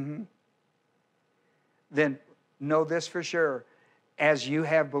God? Mm-hmm. Then know this for sure. As you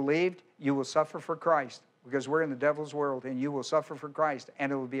have believed, you will suffer for Christ, because we're in the devil's world, and you will suffer for Christ,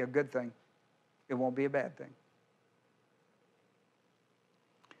 and it will be a good thing. It won't be a bad thing.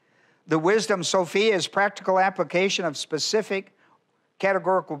 The wisdom, Sophia, is practical application of specific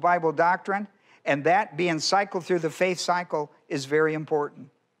categorical Bible doctrine, and that being cycled through the faith cycle is very important.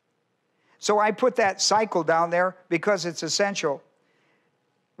 So I put that cycle down there because it's essential.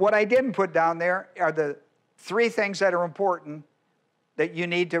 What I didn't put down there are the three things that are important that you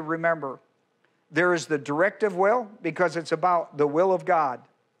need to remember. There is the directive will, because it's about the will of God.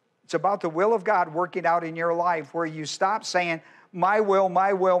 It's about the will of God working out in your life, where you stop saying, my will,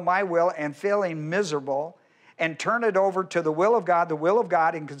 my will, my will, and feeling miserable, and turn it over to the will of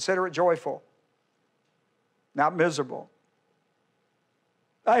God, and consider it joyful, not miserable.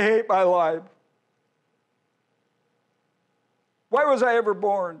 I hate my life. Why was I ever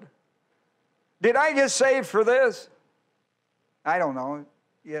born? Did I get saved for this? I don't know,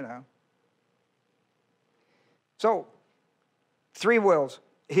 So, three wills.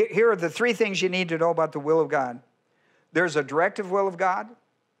 Here are the three things you need to know about the will of God. There's a directive will of God.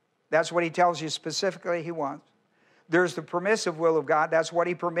 That's what he tells you specifically he wants. There's the permissive will of God. That's what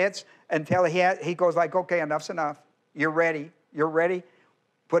he permits until he goes like, okay, enough's enough. You're ready. You're ready.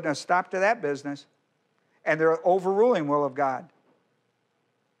 Putting a stop to that business. And the overruling will of God.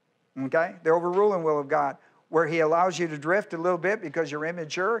 Okay? The overruling will of God, where he allows you to drift a little bit because you're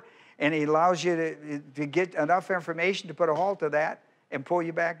immature, and he allows you to get enough information to put a halt to that and pull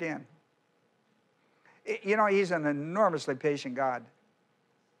you back in. He's an enormously patient God.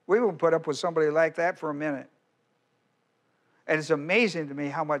 We won't put up with somebody like that for a minute. And it's amazing to me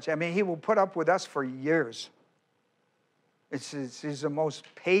how much, he will put up with us for years. He's the most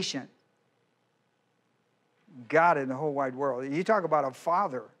patient God in the whole wide world. You talk about a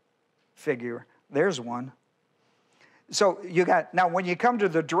father figure, there's one. So now when you come to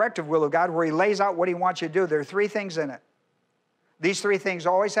the directive will of God, where he lays out what he wants you to do, there are three things in it. These three things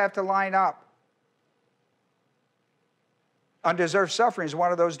always have to line up. Undeserved suffering is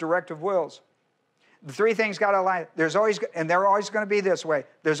one of those directive wills. The three things got to line. They're always going to be this way.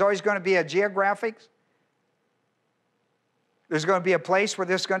 There's always going to be a geographics. There's going to be a place where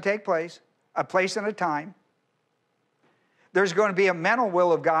this is going to take place, a place and a time. There's going to be a mental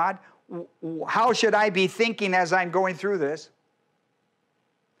will of God. How should I be thinking as I'm going through this?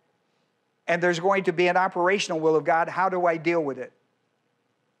 And there's going to be an operational will of God. How do I deal with it?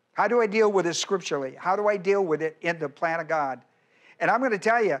 How do I deal with it scripturally? How do I deal with it in the plan of God? And I'm going to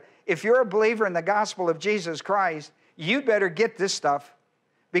tell you, if you're a believer in the gospel of Jesus Christ, you better get this stuff,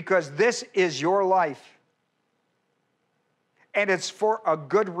 because this is your life. And it's for a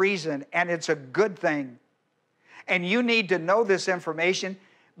good reason, and it's a good thing. And you need to know this information,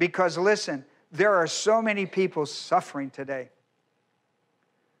 because listen, there are so many people suffering today.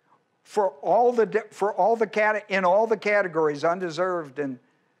 In all the categories, undeserved and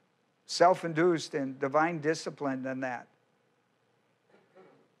self-induced and divine discipline and that.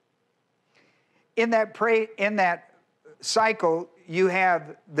 In that cycle, you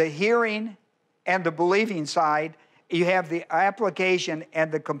have the hearing and the believing side. You have the application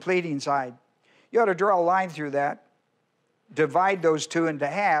and the completing side. You ought to draw a line through that, divide those two into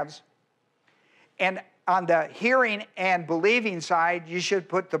halves. And on the hearing and believing side, you should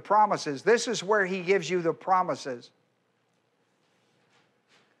put the promises. This is where he gives you the promises.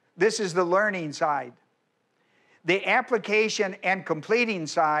 This is the learning side. The application and completing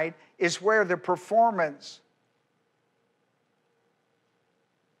side is where the performance,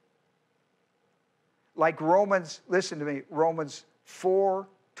 like listen to me, Romans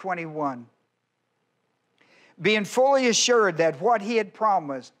 4:21. Being fully assured that what he had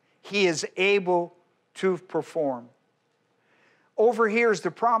promised, he is able to perform. Over here is the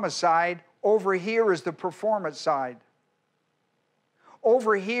promise side. Over here is the performance side.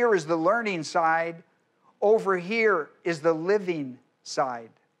 Over here is the learning side. Over here is the living side.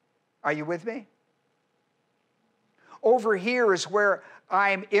 Are you with me? Over here is where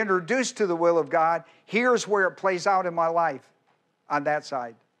I'm introduced to the will of God. Here's where it plays out in my life on that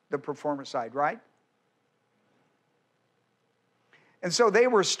side, the performance side, right? And so they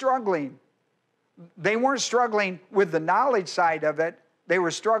were struggling. They weren't struggling with the knowledge side of it. They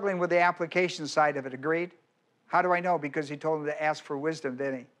were struggling with the application side of it. Agreed? How do I know? Because he told them to ask for wisdom,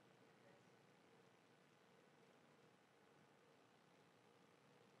 didn't he?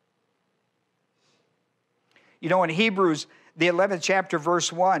 You know, in Hebrews, the 11th chapter,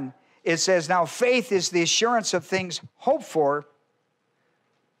 verse 1, it says, now faith is the assurance of things hoped for.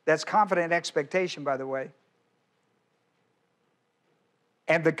 That's confident expectation, by the way.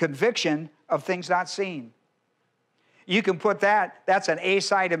 And the conviction of things not seen. You can put that's an A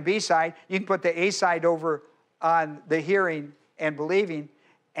side and B side. You can put the A side over on the hearing and believing,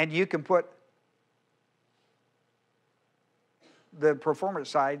 and you can put the performance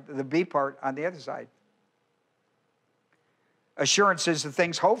side, the B part, on the other side. Assurance is the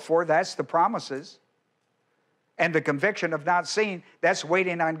things hoped for, that's the promises. And the conviction of not seen, that's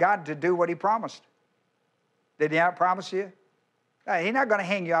waiting on God to do what he promised. Did he not promise you? He's not going to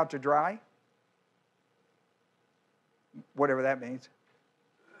hang you out to dry. Whatever that means.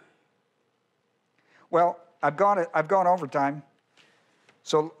 Well, I've gone overtime.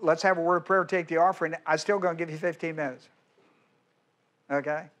 So let's have a word of prayer, take the offering. I'm still going to give you 15 minutes.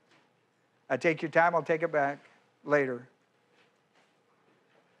 Okay? I take your time, I'll take it back later.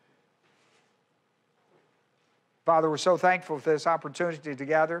 Father, we're so thankful for this opportunity to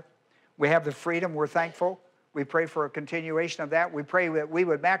gather. We have the freedom, we're thankful. We pray for a continuation of that. We pray that we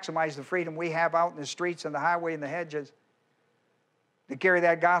would maximize the freedom we have out in the streets and the highway and the hedges to carry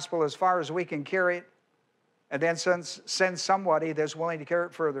that gospel as far as we can carry it, and then send somebody that's willing to carry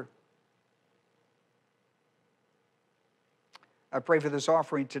it further. I pray for this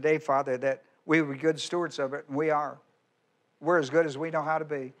offering today, Father, that we would be good stewards of it, and we are. We're as good as we know how to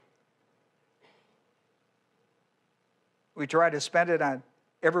be. We try to spend it on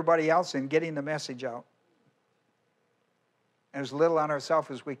everybody else and getting the message out. And as little on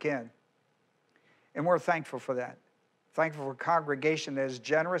ourselves as we can. And we're thankful for that. Thankful for a congregation that is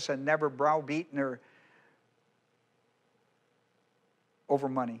generous and never browbeaten or over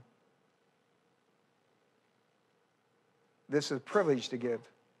money. This is a privilege to give.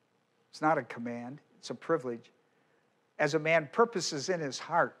 It's not a command. It's a privilege. As a man purposes in his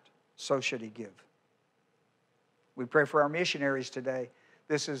heart, so should he give. We pray for our missionaries today.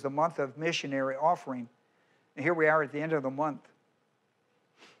 This is the month of missionary offering. And here we are at the end of the month.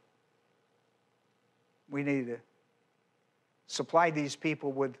 We need to supply these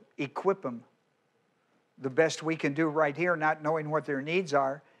people with, equip them. The best we can do right here, not knowing what their needs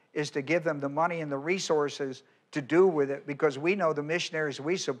are, is to give them the money and the resources to do with it, because we know the missionaries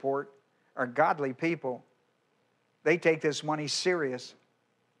we support are godly people. They take this money serious,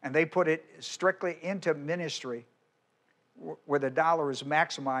 and they put it strictly into ministry, where the dollar is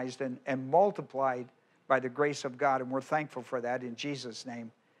maximized and multiplied by the grace of God, and we're thankful for that. In Jesus'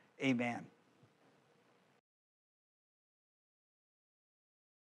 name, amen.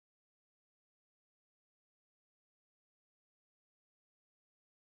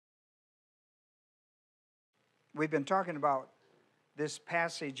 We've been talking about this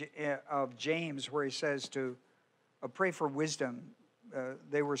passage of James where he says to pray for wisdom.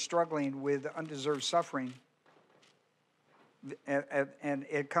 They were struggling with undeserved suffering, and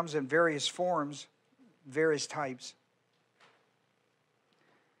it comes in various forms, various types.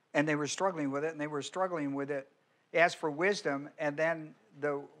 And they were struggling with it, He asked for wisdom, and then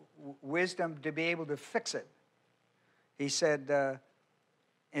the wisdom to be able to fix it. He said,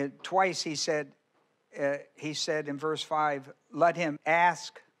 twice he said in verse 5, let him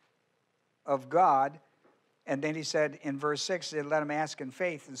ask of God. And then he said in verse 6, let him ask in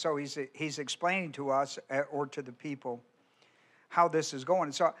faith. And so he's explaining to us, or to the people, how this is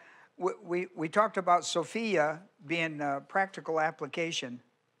going. So we talked about Sophia being a practical application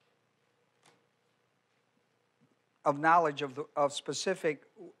of knowledge of specific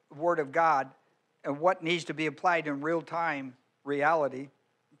Word of God and what needs to be applied in real-time reality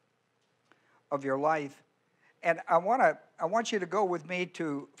of your life. And I want you to go with me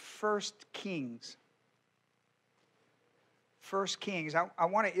to 1 Kings. 1 Kings. I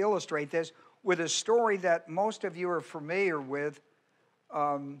want to illustrate this with a story that most of you are familiar with.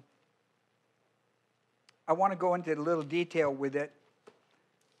 I want to go into a little detail with it.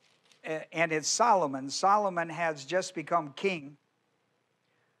 And it's Solomon. Solomon has just become king,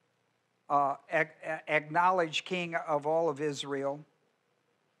 acknowledged king of all of Israel.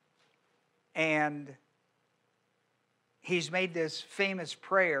 And he's made this famous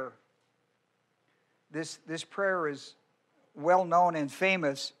prayer. This prayer is well known and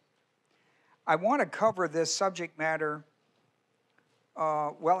famous. I want to cover this subject matter.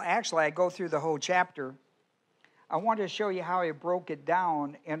 Well, actually, I go through the whole chapter. I want to show you how I broke it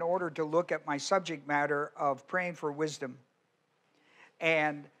down in order to look at my subject matter of praying for wisdom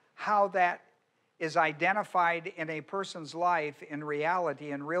and how that is identified in a person's life in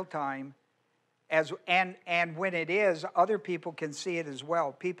reality, in real time, and when it is, other people can see it as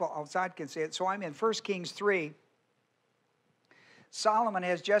well. People outside can see it. So I'm in 1 Kings 3. Solomon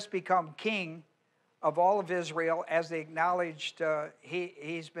has just become king of all of Israel, as they acknowledged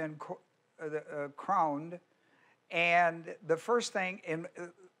he's been crowned. And the first thing in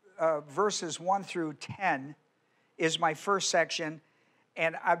verses 1 through 10 is my first section,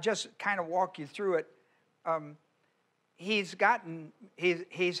 and I've just kind of walk you through it. He's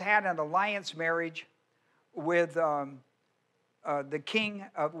had an alliance marriage with the king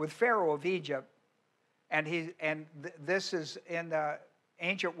with Pharaoh of Egypt, and this is in the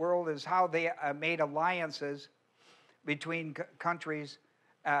ancient world is how they made alliances between countries.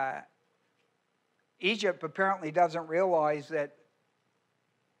 Egypt apparently doesn't realize that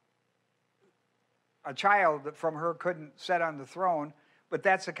a child from her couldn't sit on the throne, but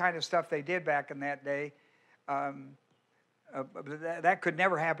that's the kind of stuff they did back in that day. That could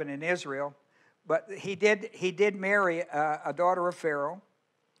never happen in Israel. But he did marry a daughter of Pharaoh.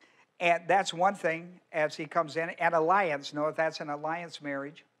 And that's one thing as he comes in. An alliance, no, that's an alliance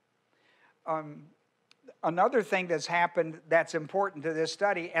marriage. Another thing that's happened that's important to this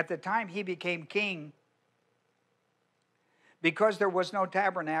study, at the time he became king, because there was no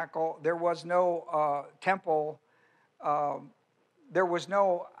tabernacle, there was no temple, there was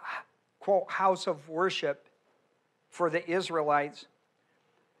no, quote, house of worship for the Israelites.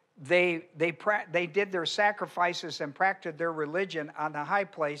 They did their sacrifices and practiced their religion on the high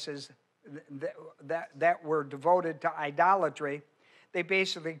places that were devoted to idolatry. They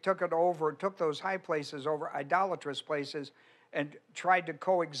basically took those high places over idolatrous places and tried to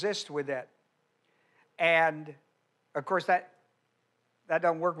coexist with it. And, of course, that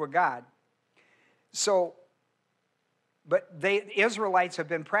doesn't work with God. So, but the Israelites have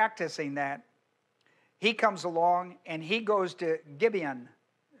been practicing that. He comes along and he goes to Gibeon.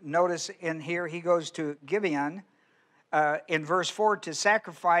 Notice in here he goes to Gibeon in verse 4 to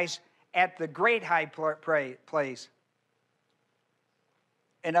sacrifice at the great high place.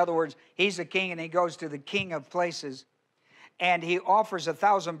 In other words, he's the king and he goes to the king of places. And he offers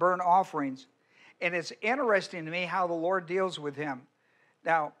 1,000 burnt offerings. And it's interesting to me how the Lord deals with him.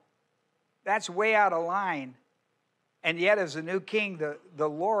 Now, that's way out of line. And yet as a new king, the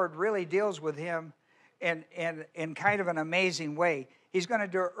Lord really deals with him in kind of an amazing way. He's going to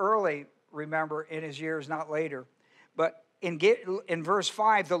do it early, remember, in his years, not later. But in verse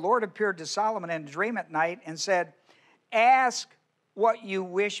 5, the Lord appeared to Solomon in a dream at night and said, ask what you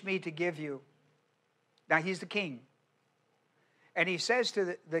wish me to give you. Now, he's the king. And he says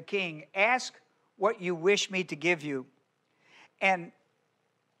to the king, ask what you wish me to give you. And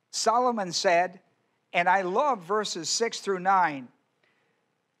Solomon said, and I love verses 6 through 9,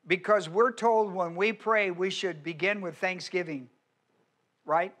 because we're told when we pray, we should begin with thanksgiving,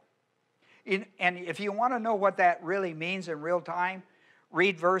 right? And if you want to know what that really means in real time,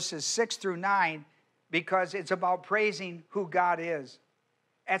 read verses 6 through 9, because it's about praising who God is.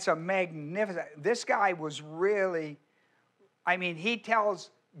 That's a magnificent, this guy was really, he tells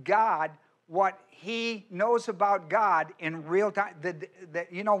God what he knows about God in real time.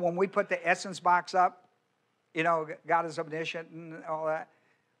 When we put the essence box up, God is omniscient and all that.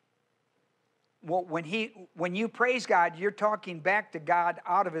 Well, when you praise God, you're talking back to God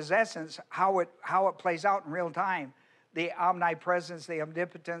out of his essence, how it plays out in real time. The omnipresence, the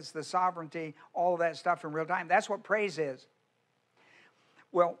omnipotence, the sovereignty, all of that stuff in real time. That's what praise is.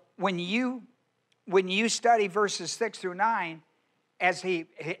 Well, when you study verses 6 through 9, as he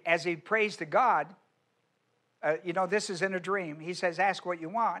prays to God, this is in a dream. He says, ask what you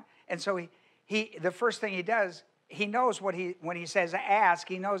want. And so the first thing he does, he knows when he says ask,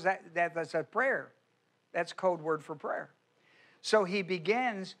 he knows that's a prayer. That's code word for prayer. So he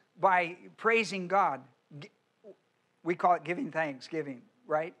begins by praising God. We call it giving thanksgiving,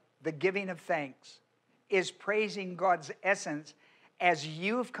 right? The giving of thanks is praising God's essence as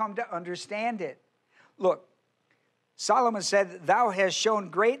you've come to understand it. Look, Solomon said, thou hast shown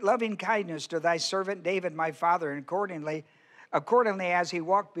great loving kindness to thy servant David, my father, and accordingly as he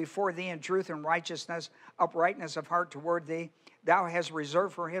walked before thee in truth and righteousness, uprightness of heart toward thee, thou hast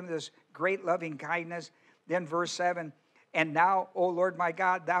reserved for him this great loving kindness. Then verse 7, and now, O Lord my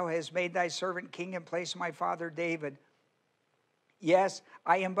God, thou hast made thy servant king in place of my father David. Yes,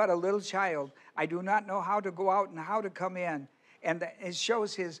 I am but a little child. I do not know how to go out and how to come in. And it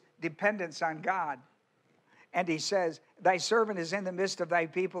shows his dependence on God. And he says, thy servant is in the midst of thy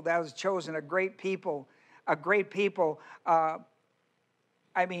people. Thou hast chosen a great people,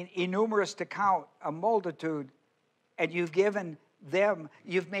 innumerous to count, a multitude. And you've given them,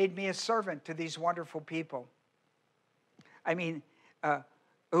 you've made me a servant to these wonderful people. But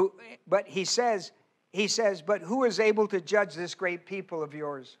he says, but who is able to judge this great people of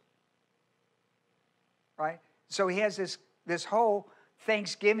yours? Right? So he has this whole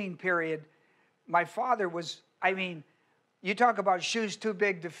Thanksgiving period. My father was, you talk about shoes too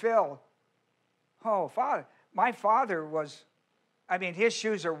big to fill. Oh, my father was, his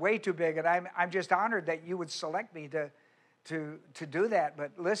shoes are way too big, and I'm just honored that you would select me to do that.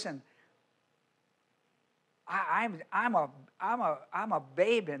 But listen, I'm a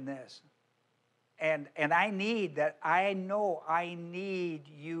babe in this. And I need that. I know I need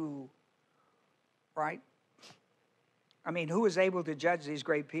you, right? Who is able to judge these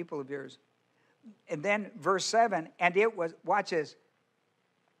great people of yours? And then verse 7, and it was, watch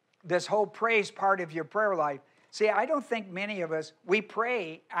this whole praise part of your prayer life. See, I don't think many of us, we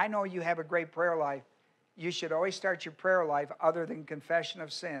pray. I know you have a great prayer life. You should always start your prayer life other than confession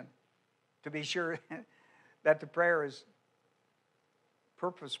of sin, to be sure that the prayer is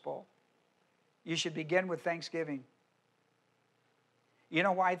purposeful. You should begin with thanksgiving. You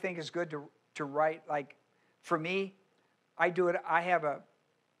know why I think it's good to write? Like, for me, I do it. I have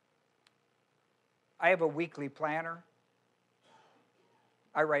a weekly planner.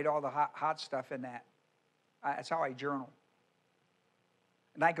 I write all the hot stuff in that. That's how I journal.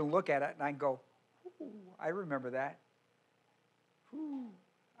 And I can look at it and I can go, ooh, I remember that. Ooh,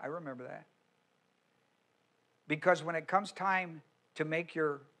 I remember that. Because when it comes time to make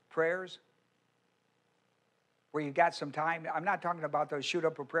your prayers, where you've got some time, I'm not talking about those shoot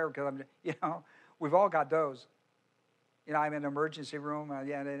up a prayer, because we've all got those. I'm in an emergency room,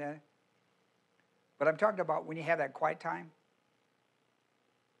 But I'm talking about when you have that quiet time,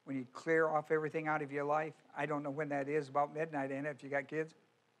 when you clear off everything out of your life. I don't know when that is, about midnight, ain't it, if you got kids?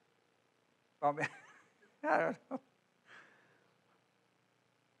 I don't know.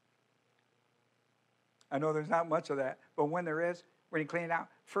 I know there's not much of that, but when there is, when you clean it out,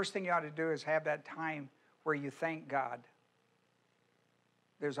 first thing you ought to do is have that time where you thank God.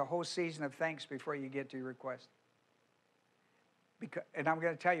 There's a whole season of thanks before you get to your request. And I'm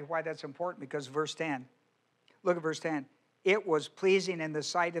going to tell you why that's important, because verse 10. Look at verse 10. It was pleasing in the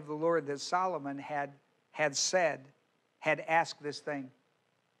sight of the Lord that Solomon had asked this thing.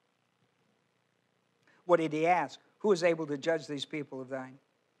 What did he ask? Who is able to judge these people of thine?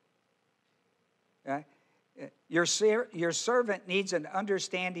 Okay? Your servant needs an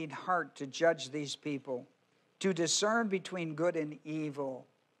understanding heart to judge these people, to discern between good and evil.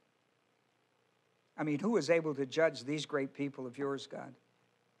 Who is able to judge these great people of yours, God?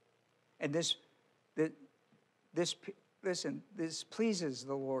 And this pleases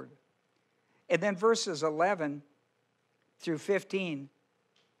the Lord. And then verses 11 through 15,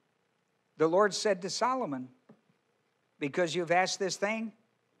 the Lord said to Solomon, because you've asked this thing,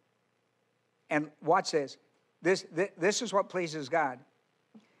 and watch this. This is what pleases God.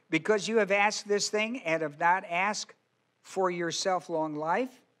 Because you have asked this thing and have not asked for yourself long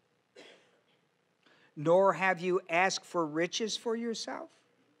life, nor have you asked for riches for yourself,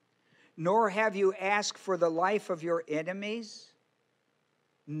 nor have you asked for the life of your enemies.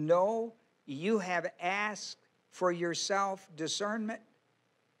 No, you have asked for yourself discernment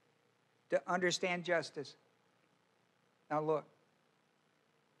to understand justice. Now look.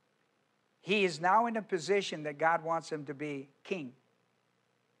 He is now in a position that God wants him to be king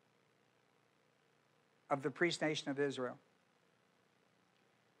of the priest nation of Israel.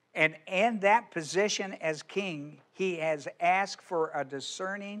 And in that position as king, he has asked for a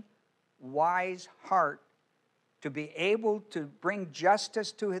discerning, wise heart to be able to bring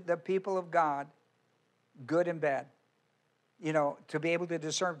justice to the people of God, good and bad. To be able to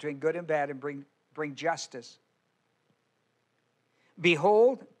discern between good and bad and bring justice.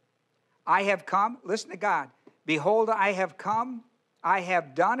 Behold, I have come, listen to God. Behold, I have come, I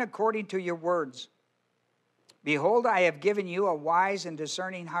have done according to your words. Behold, I have given you a wise and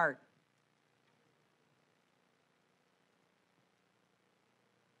discerning heart.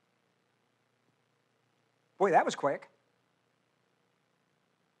 Boy, that was quick.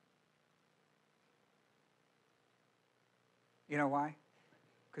 You know why?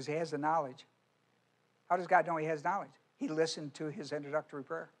 Because he has the knowledge. How does God know he has knowledge? He listened to his introductory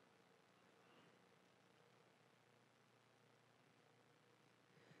prayer.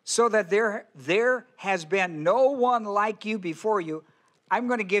 so that there has been no one like you before you. I'm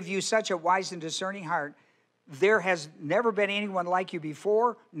going to give you such a wise and discerning heart. There has never been anyone like you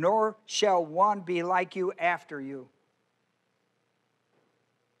before, nor shall one be like you after you.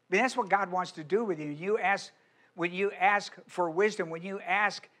 I mean, that's what God wants to do with you. When you ask for wisdom, when you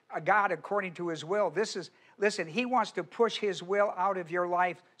ask God according to his will, listen, he wants to push his will out of your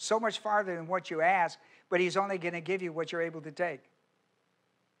life so much farther than what you ask, but he's only going to give you what you're able to take.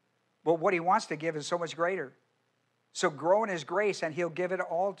 But what he wants to give is so much greater. So grow in his grace, and he'll give it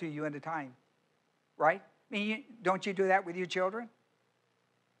all to you in the time. Right? I mean, don't you do that with your children?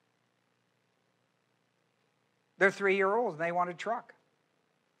 They're 3-year-olds, and they want a truck.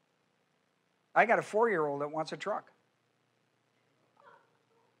 I got a 4-year-old that wants a truck.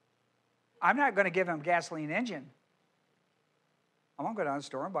 I'm not going to give him a gasoline engine. I'm going to go down to the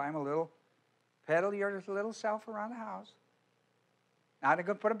store and buy him a little, pedal your little self around the house. Not going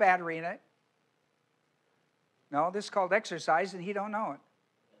to put a battery in it. No, this is called exercise, and he don't know it.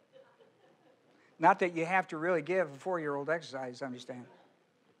 Not that you have to really give a 4-year-old exercise, understand.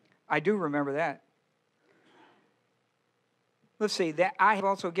 I do remember that. Let's see, that I have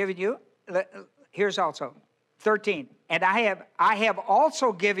also given you, here's also, 13. And I have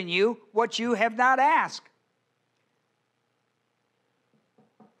also given you what you have not asked.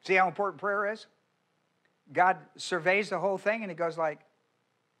 See how important prayer is? God surveys the whole thing, and he goes like,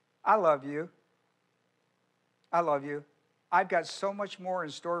 I love you. I love you. I've got so much more in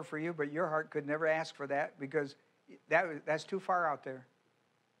store for you, but your heart could never ask for that because that's too far out there.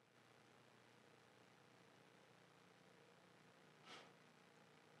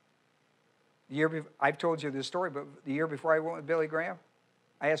 I've told you this story, but the year before I went with Billy Graham,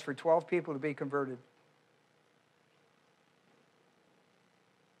 I asked for 12 people to be converted.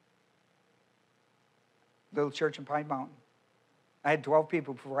 Little church in Pine Mountain. I had 12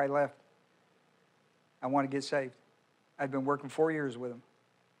 people before I left. I want to get saved. I've been working 4 years with them.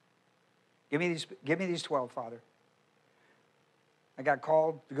 Give me these 12, Father. I got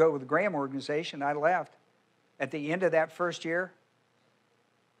called to go with the Graham organization. I left. At the end of that first year,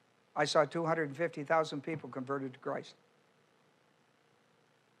 I saw 250,000 people converted to Christ.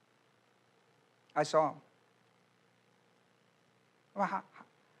 I saw them. Well,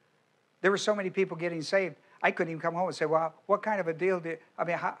 there were so many people getting saved. I couldn't even come home and say, well, what kind of a deal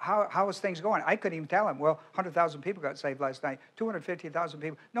how is things going? I couldn't even tell them, well, 100,000 people got saved last night, 250,000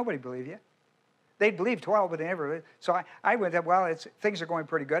 people. Nobody believed you. They'd believe 12, but they never believed. So I went, well, things are going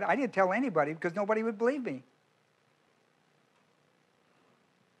pretty good. I didn't tell anybody because nobody would believe me.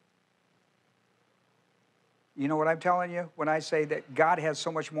 You know what I'm telling you when I say that God has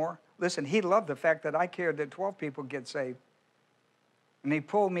so much more? Listen, he loved the fact that I cared that 12 people get saved. And he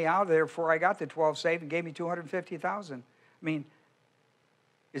pulled me out of there before I got the 12 saved and gave me 250,000. I mean,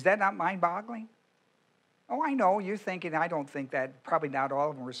 is that not mind-boggling? Oh, I know. You're thinking, I don't think that. Probably not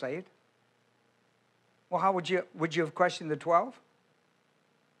all of them were saved. Well, how would you have questioned the 12?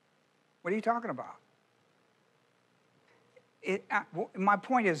 What are you talking about? My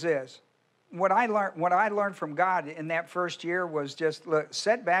point is this. What I learned from God in that first year was just, look,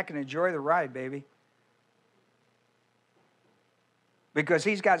 sit back and enjoy the ride, baby. Because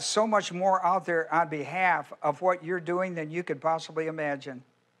he's got so much more out there on behalf of what you're doing than you could possibly imagine.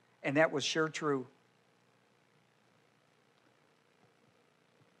 And that was sure true.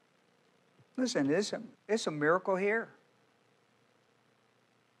 Listen, it's a miracle here.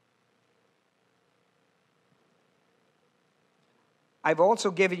 I've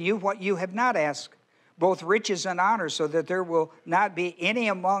also given you what you have not asked, both riches and honor, so that there will not be any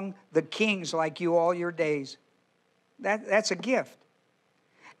among the kings like you all your days. That's a gift.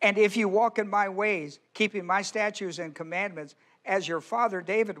 And if you walk in my ways, keeping my statutes and commandments, as your father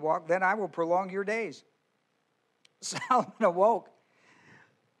David walked, then I will prolong your days. Solomon awoke.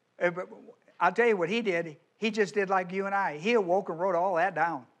 I'll tell you what he did. He just did like you and I. He awoke and wrote all that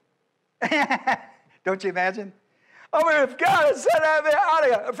down. Don't you imagine? I mean, if God had said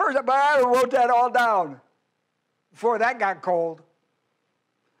that, first I wrote that all down before that got cold.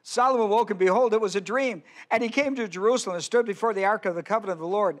 Solomon woke, and behold, it was a dream. And he came to Jerusalem and stood before the ark of the covenant of the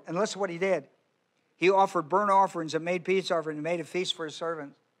Lord. And listen to what he did. He offered burnt offerings and made peace offerings and made a feast for his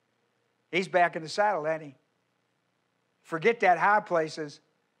servants. He's back in the saddle, ain't he? Forget that high places.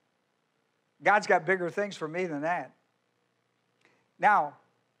 God's got bigger things for me than that. Now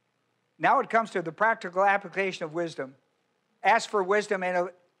it comes to the practical application of wisdom. Ask for wisdom,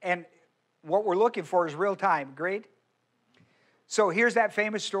 and what we're looking for is real time. Agreed? So here's that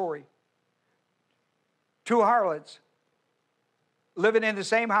famous story. 2 harlots living in the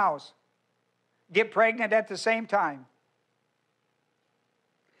same house get pregnant at the same time.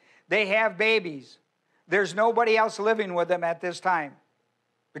 They have babies. There's nobody else living with them at this time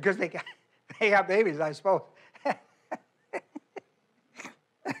because they have babies, I suppose.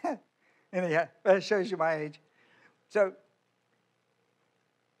 Anyhow, that shows you my age. So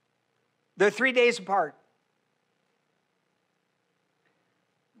they're 3 days apart.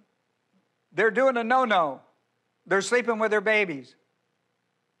 They're doing a no-no. They're sleeping with their babies.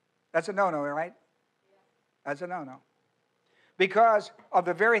 That's a no-no, right? That's a no-no. Because of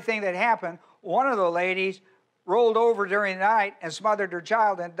the very thing that happened, one of the ladies rolled over during the night and smothered her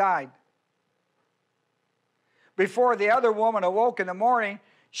child and died. Before the other woman awoke in the morning,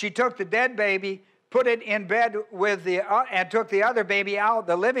 she took the dead baby, put it in bed with and took the other baby out,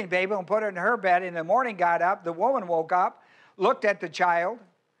 the living baby, and put it in her bed. In the morning, got up. The woman woke up, looked at the child,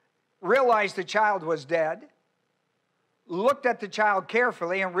 realized the child was dead, looked at the child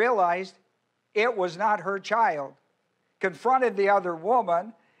carefully and realized it was not her child. Confronted the other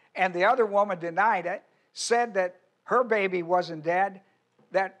woman, and the other woman denied it, said that her baby wasn't dead,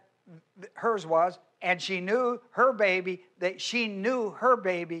 that hers was, and she knew her baby,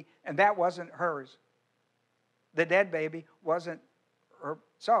 and that wasn't hers. The dead baby wasn't her.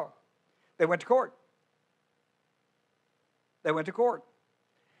 So, they went to court. They went to court.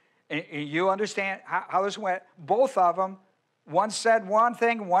 And you understand how this went. Both of them, one said one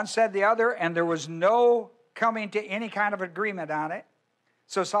thing, one said the other, and there was no coming to any kind of agreement on it.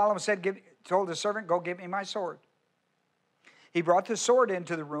 So Solomon said, told the servant, go get me my sword. He brought the sword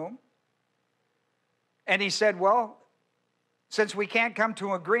into the room. And he said, well, since we can't come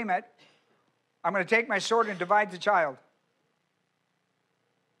to an agreement, I'm going to take my sword and divide the child.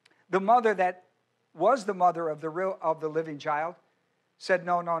 The mother that was the mother of the living child said,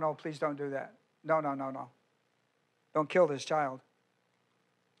 no, no, no, please don't do that. No, no, no, no. Don't kill this child.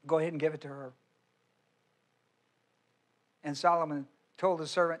 Go ahead and give it to her. And Solomon told the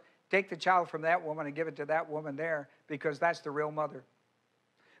servant, take the child from that woman and give it to that woman there because that's the real mother.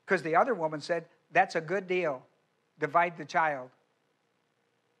 Because the other woman said, that's a good deal. Divide the child.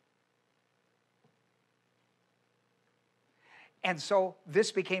 And so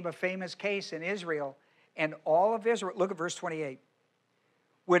this became a famous case in Israel. And all of Israel, look at verse 28.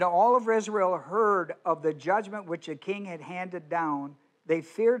 When all of Israel heard of the judgment which the king had handed down, they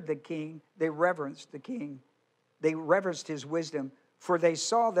feared the king, they reverenced the king. They reverenced his wisdom, for they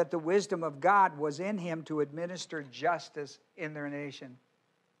saw that the wisdom of God was in him to administer justice in their nation.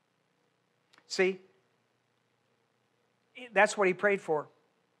 See, that's what he prayed for.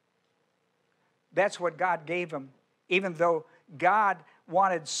 That's what God gave him, even though God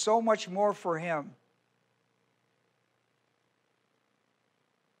wanted so much more for him.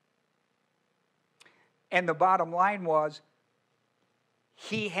 And the bottom line was,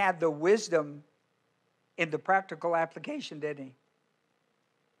 he had the wisdom in the practical application, didn't he?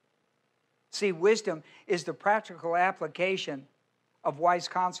 See, wisdom is the practical application of wise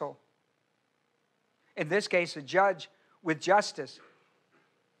counsel. In this case, a judge with justice.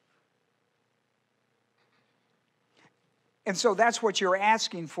 And so that's what you're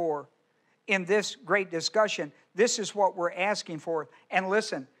asking for in this great discussion. This is what we're asking for. And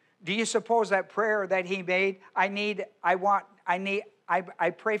listen, do you suppose that prayer that he made, I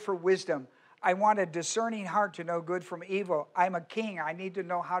pray for wisdom. I want a discerning heart to know good from evil. I'm a king. I need to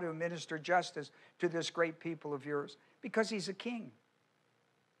know how to administer justice to this great people of yours. Because he's a king.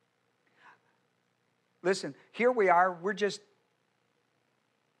 Listen, here we are. We're just,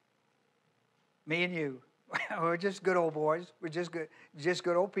 me and you. We're just good old boys. We're just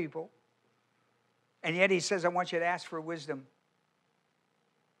good old people. And yet he says, I want you to ask for wisdom.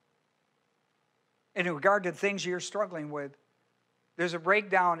 In regard to things you're struggling with. There's a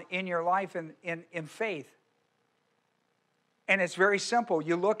breakdown in your life in faith. And it's very simple.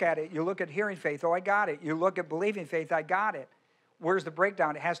 You look at it. You look at hearing faith. Oh, I got it. You look at believing faith. I got it. Where's the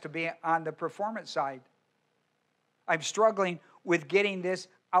breakdown? It has to be on the performance side. I'm struggling with getting this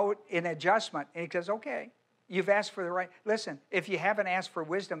out in adjustment. And he says, okay, you've asked for the right. Listen, if you haven't asked for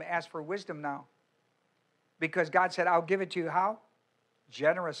wisdom, ask for wisdom now. Because God said, I'll give it to you how?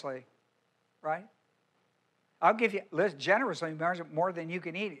 Generously. Right? I'll give you, generously, more than you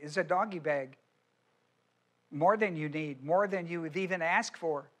can eat. It's a doggy bag. More than you need, more than you would even ask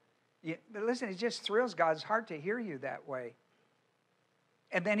for. But listen, it just thrills God's heart to hear you that way.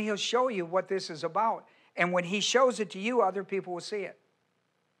 And then he'll show you what this is about. And when he shows it to you, other people will see it.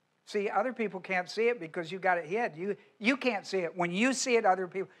 See, other people can't see it because you got it hid. You can't see it. When you see it, other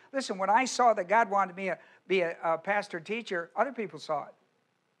people. Listen, when I saw that God wanted me to be a pastor teacher, other people saw it.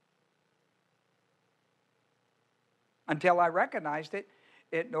 Until I recognized it,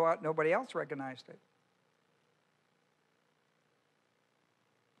 nobody else recognized it.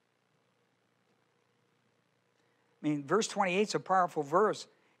 I mean, verse 28 is a powerful verse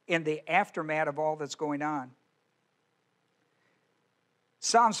in the aftermath of all that's going on.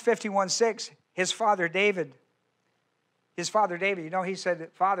 Psalms 51:6, his father David, you know, he said,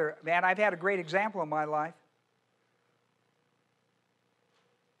 Father, man, I've had a great example in my life.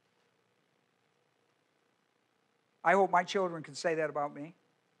 I hope my children can say that about me.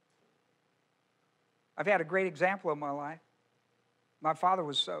 I've had a great example in my life. My father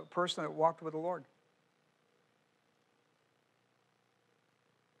was a person that walked with the Lord.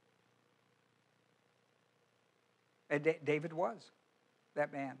 And David was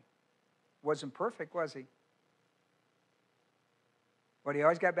that man. Wasn't perfect, was he? But he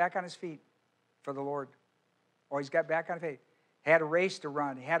always got back on his feet for the Lord. Always got back on his feet. Had a race to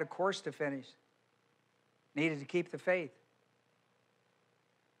run. He had a course to finish. Needed to keep the faith.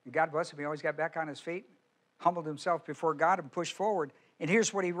 And God bless him. He always got back on his feet, humbled himself before God, and pushed forward. And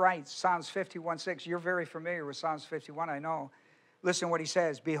here's what he writes, Psalms 51:6. You're very familiar with Psalms 51, I know. Listen to what he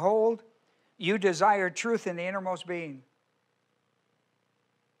says. Behold, you desire truth in the innermost being.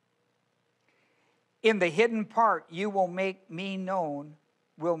 In the hidden part, you will make me known,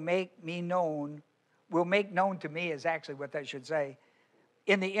 will make known to me is actually what that should say.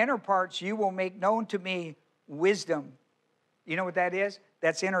 In the inner parts, you will make known to me wisdom. You know what that is?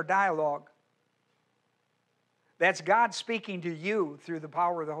 That's inner dialogue. That's God speaking to you through the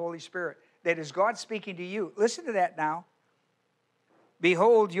power of the Holy Spirit. That is God speaking to you. Listen to that now.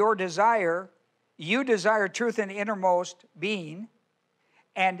 Behold, you desire truth in the innermost being,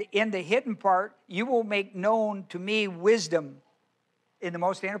 and in the hidden part, you will make known to me wisdom in the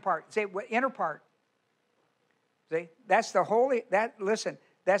most inner part. Say, what inner part? See, that's the holy, listen,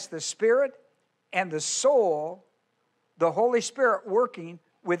 that's the spirit and the soul, the Holy Spirit working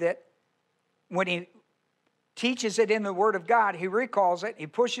with it. When he teaches it in the Word of God, he recalls it, he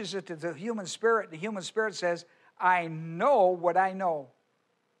pushes it to the human spirit. The human spirit says, I know what I know.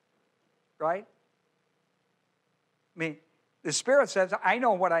 Right? I mean, the Spirit says, I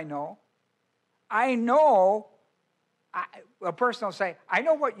know what I know. I know, a person will say, I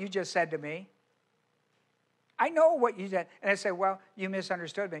know what you just said to me. I know what you said. And I say, well, you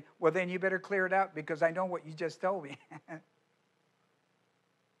misunderstood me. Well, then you better clear it up because I know what you just told me.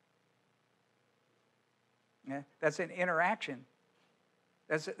 Yeah, that's an interaction.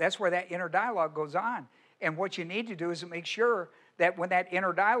 That's where that inner dialogue goes on. And what you need to do is make sure that when that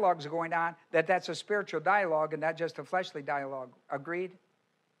inner dialogue is going on, that's a spiritual dialogue and not just a fleshly dialogue. Agreed?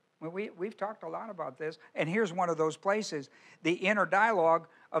 Well, we've talked a lot about this. And here's one of those places. The inner dialogue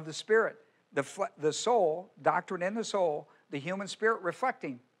of the spirit. The soul, doctrine in the soul, the human spirit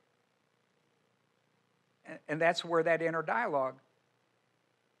reflecting. And that's where that inner dialogue.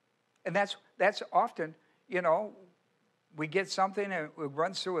 And that's often, you know, we get something and it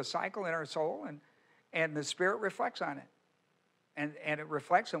runs through a cycle in our soul and the Spirit reflects on it. And it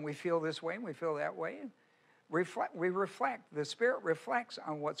reflects and we feel this way and we feel that way. And we reflect. The Spirit reflects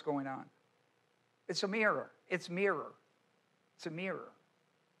on what's going on. It's a mirror. It's a mirror.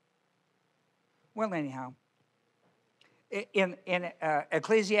 Well, anyhow, in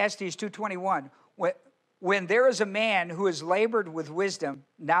Ecclesiastes 2:21, when there is a man who is labored with wisdom,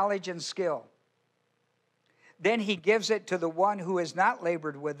 knowledge, and skill, then he gives it to the one who is not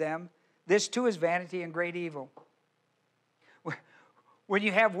labored with them. This too is vanity and great evil. When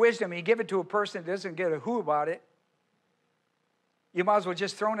you have wisdom and you give it to a person that doesn't give a who about it, you might as well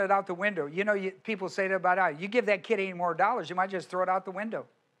just throw it out the window. You know, people say that about, you give that kid any more dollars, you might just throw it out the window.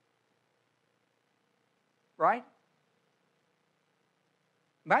 Right?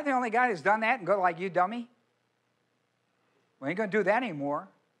 Am I the only guy that's done that and go like, you dummy? We ain't going to do that anymore.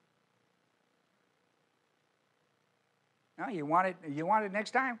 No, you want it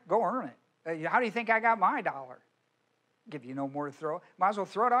next time? Go earn it. How do you think I got my dollar? Give you no more to throw. Might as well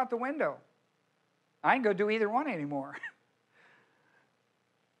throw it out the window. I ain't going to do either one anymore.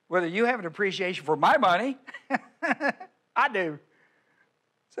 Whether you have an appreciation for my money, I do.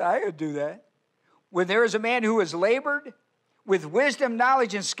 So I could do that. When there is a man who has labored with wisdom,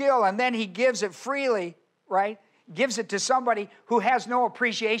 knowledge, and skill, and then he gives it freely, right? Gives it to somebody who has no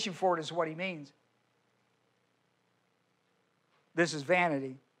appreciation for it is what he means. This is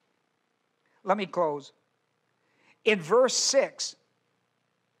vanity. Let me close. In verse 6,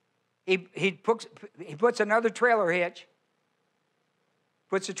 he puts another trailer hitch.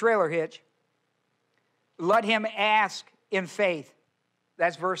 Puts a trailer hitch. Let him ask in faith.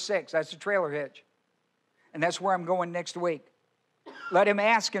 That's verse 6. That's the trailer hitch. And that's where I'm going next week. Let him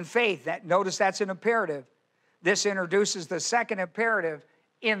ask in faith. Notice that's an imperative. This introduces the second imperative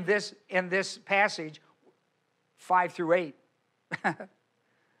in this passage, 5 through 8.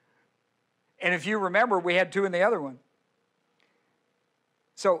 And if you remember, we had 2 in the other one.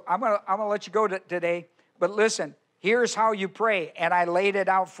 So I'm gonna let you go today. But listen, here's how you pray. And I laid it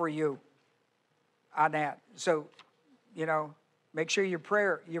out for you on that. So, make sure you're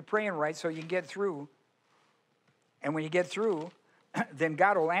praying right so you can get through. And when you get through, then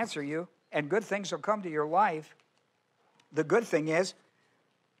God will answer you, and good things will come to your life. The good thing is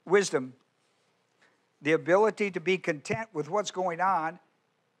wisdom, the ability to be content with what's going on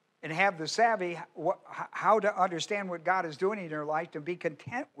and have the savvy how to understand what God is doing in your life, to be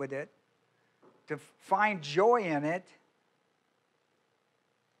content with it, to find joy in it.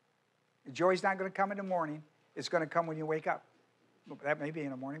 Joy's not going to come in the morning. It's going to come when you wake up. That may be in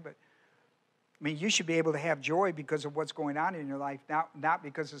the morning, but you should be able to have joy because of what's going on in your life, not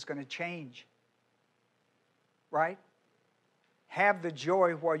because it's going to change. Right? Have the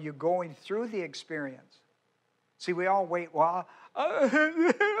joy while you're going through the experience. See, we all wait, well, I'll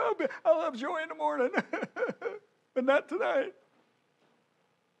have joy in the morning, but not tonight.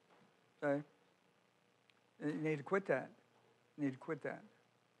 Okay? You need to quit that. You need to quit that.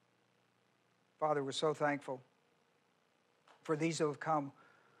 Father, we're so thankful for these who have come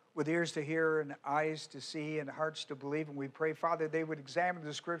with ears to hear and eyes to see and hearts to believe. And we pray, Father, they would examine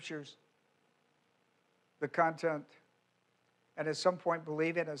the Scriptures, the content, and at some point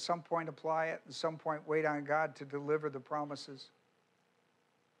believe it, at some point apply it, at some point wait on God to deliver the promises.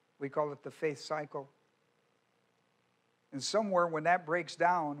 We call it the faith cycle. And somewhere when that breaks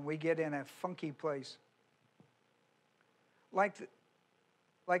down, we get in a funky place. Like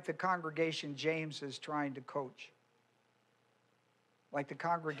the congregation James is trying to coach. Like the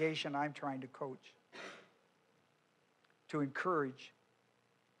congregation I'm trying to coach. To encourage.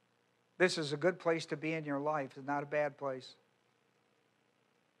 This is a good place to be in your life. It's not a bad place.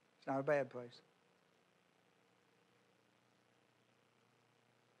 It's not a bad place.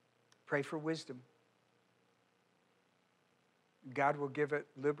 Pray for wisdom. God will give it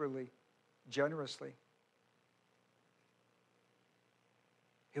liberally, generously.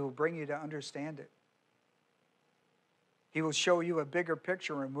 He will bring you to understand it. He will show you a bigger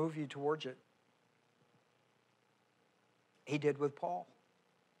picture and move you towards it. He did with Paul.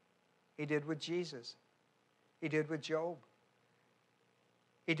 He did with Jesus. He did with Job.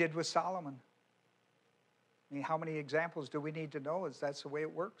 He did with Solomon. How many examples do we need to know? Is that's the way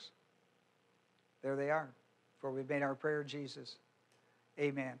it works? There they are. For we've made our prayer, Jesus.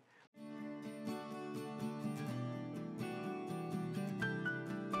 Amen.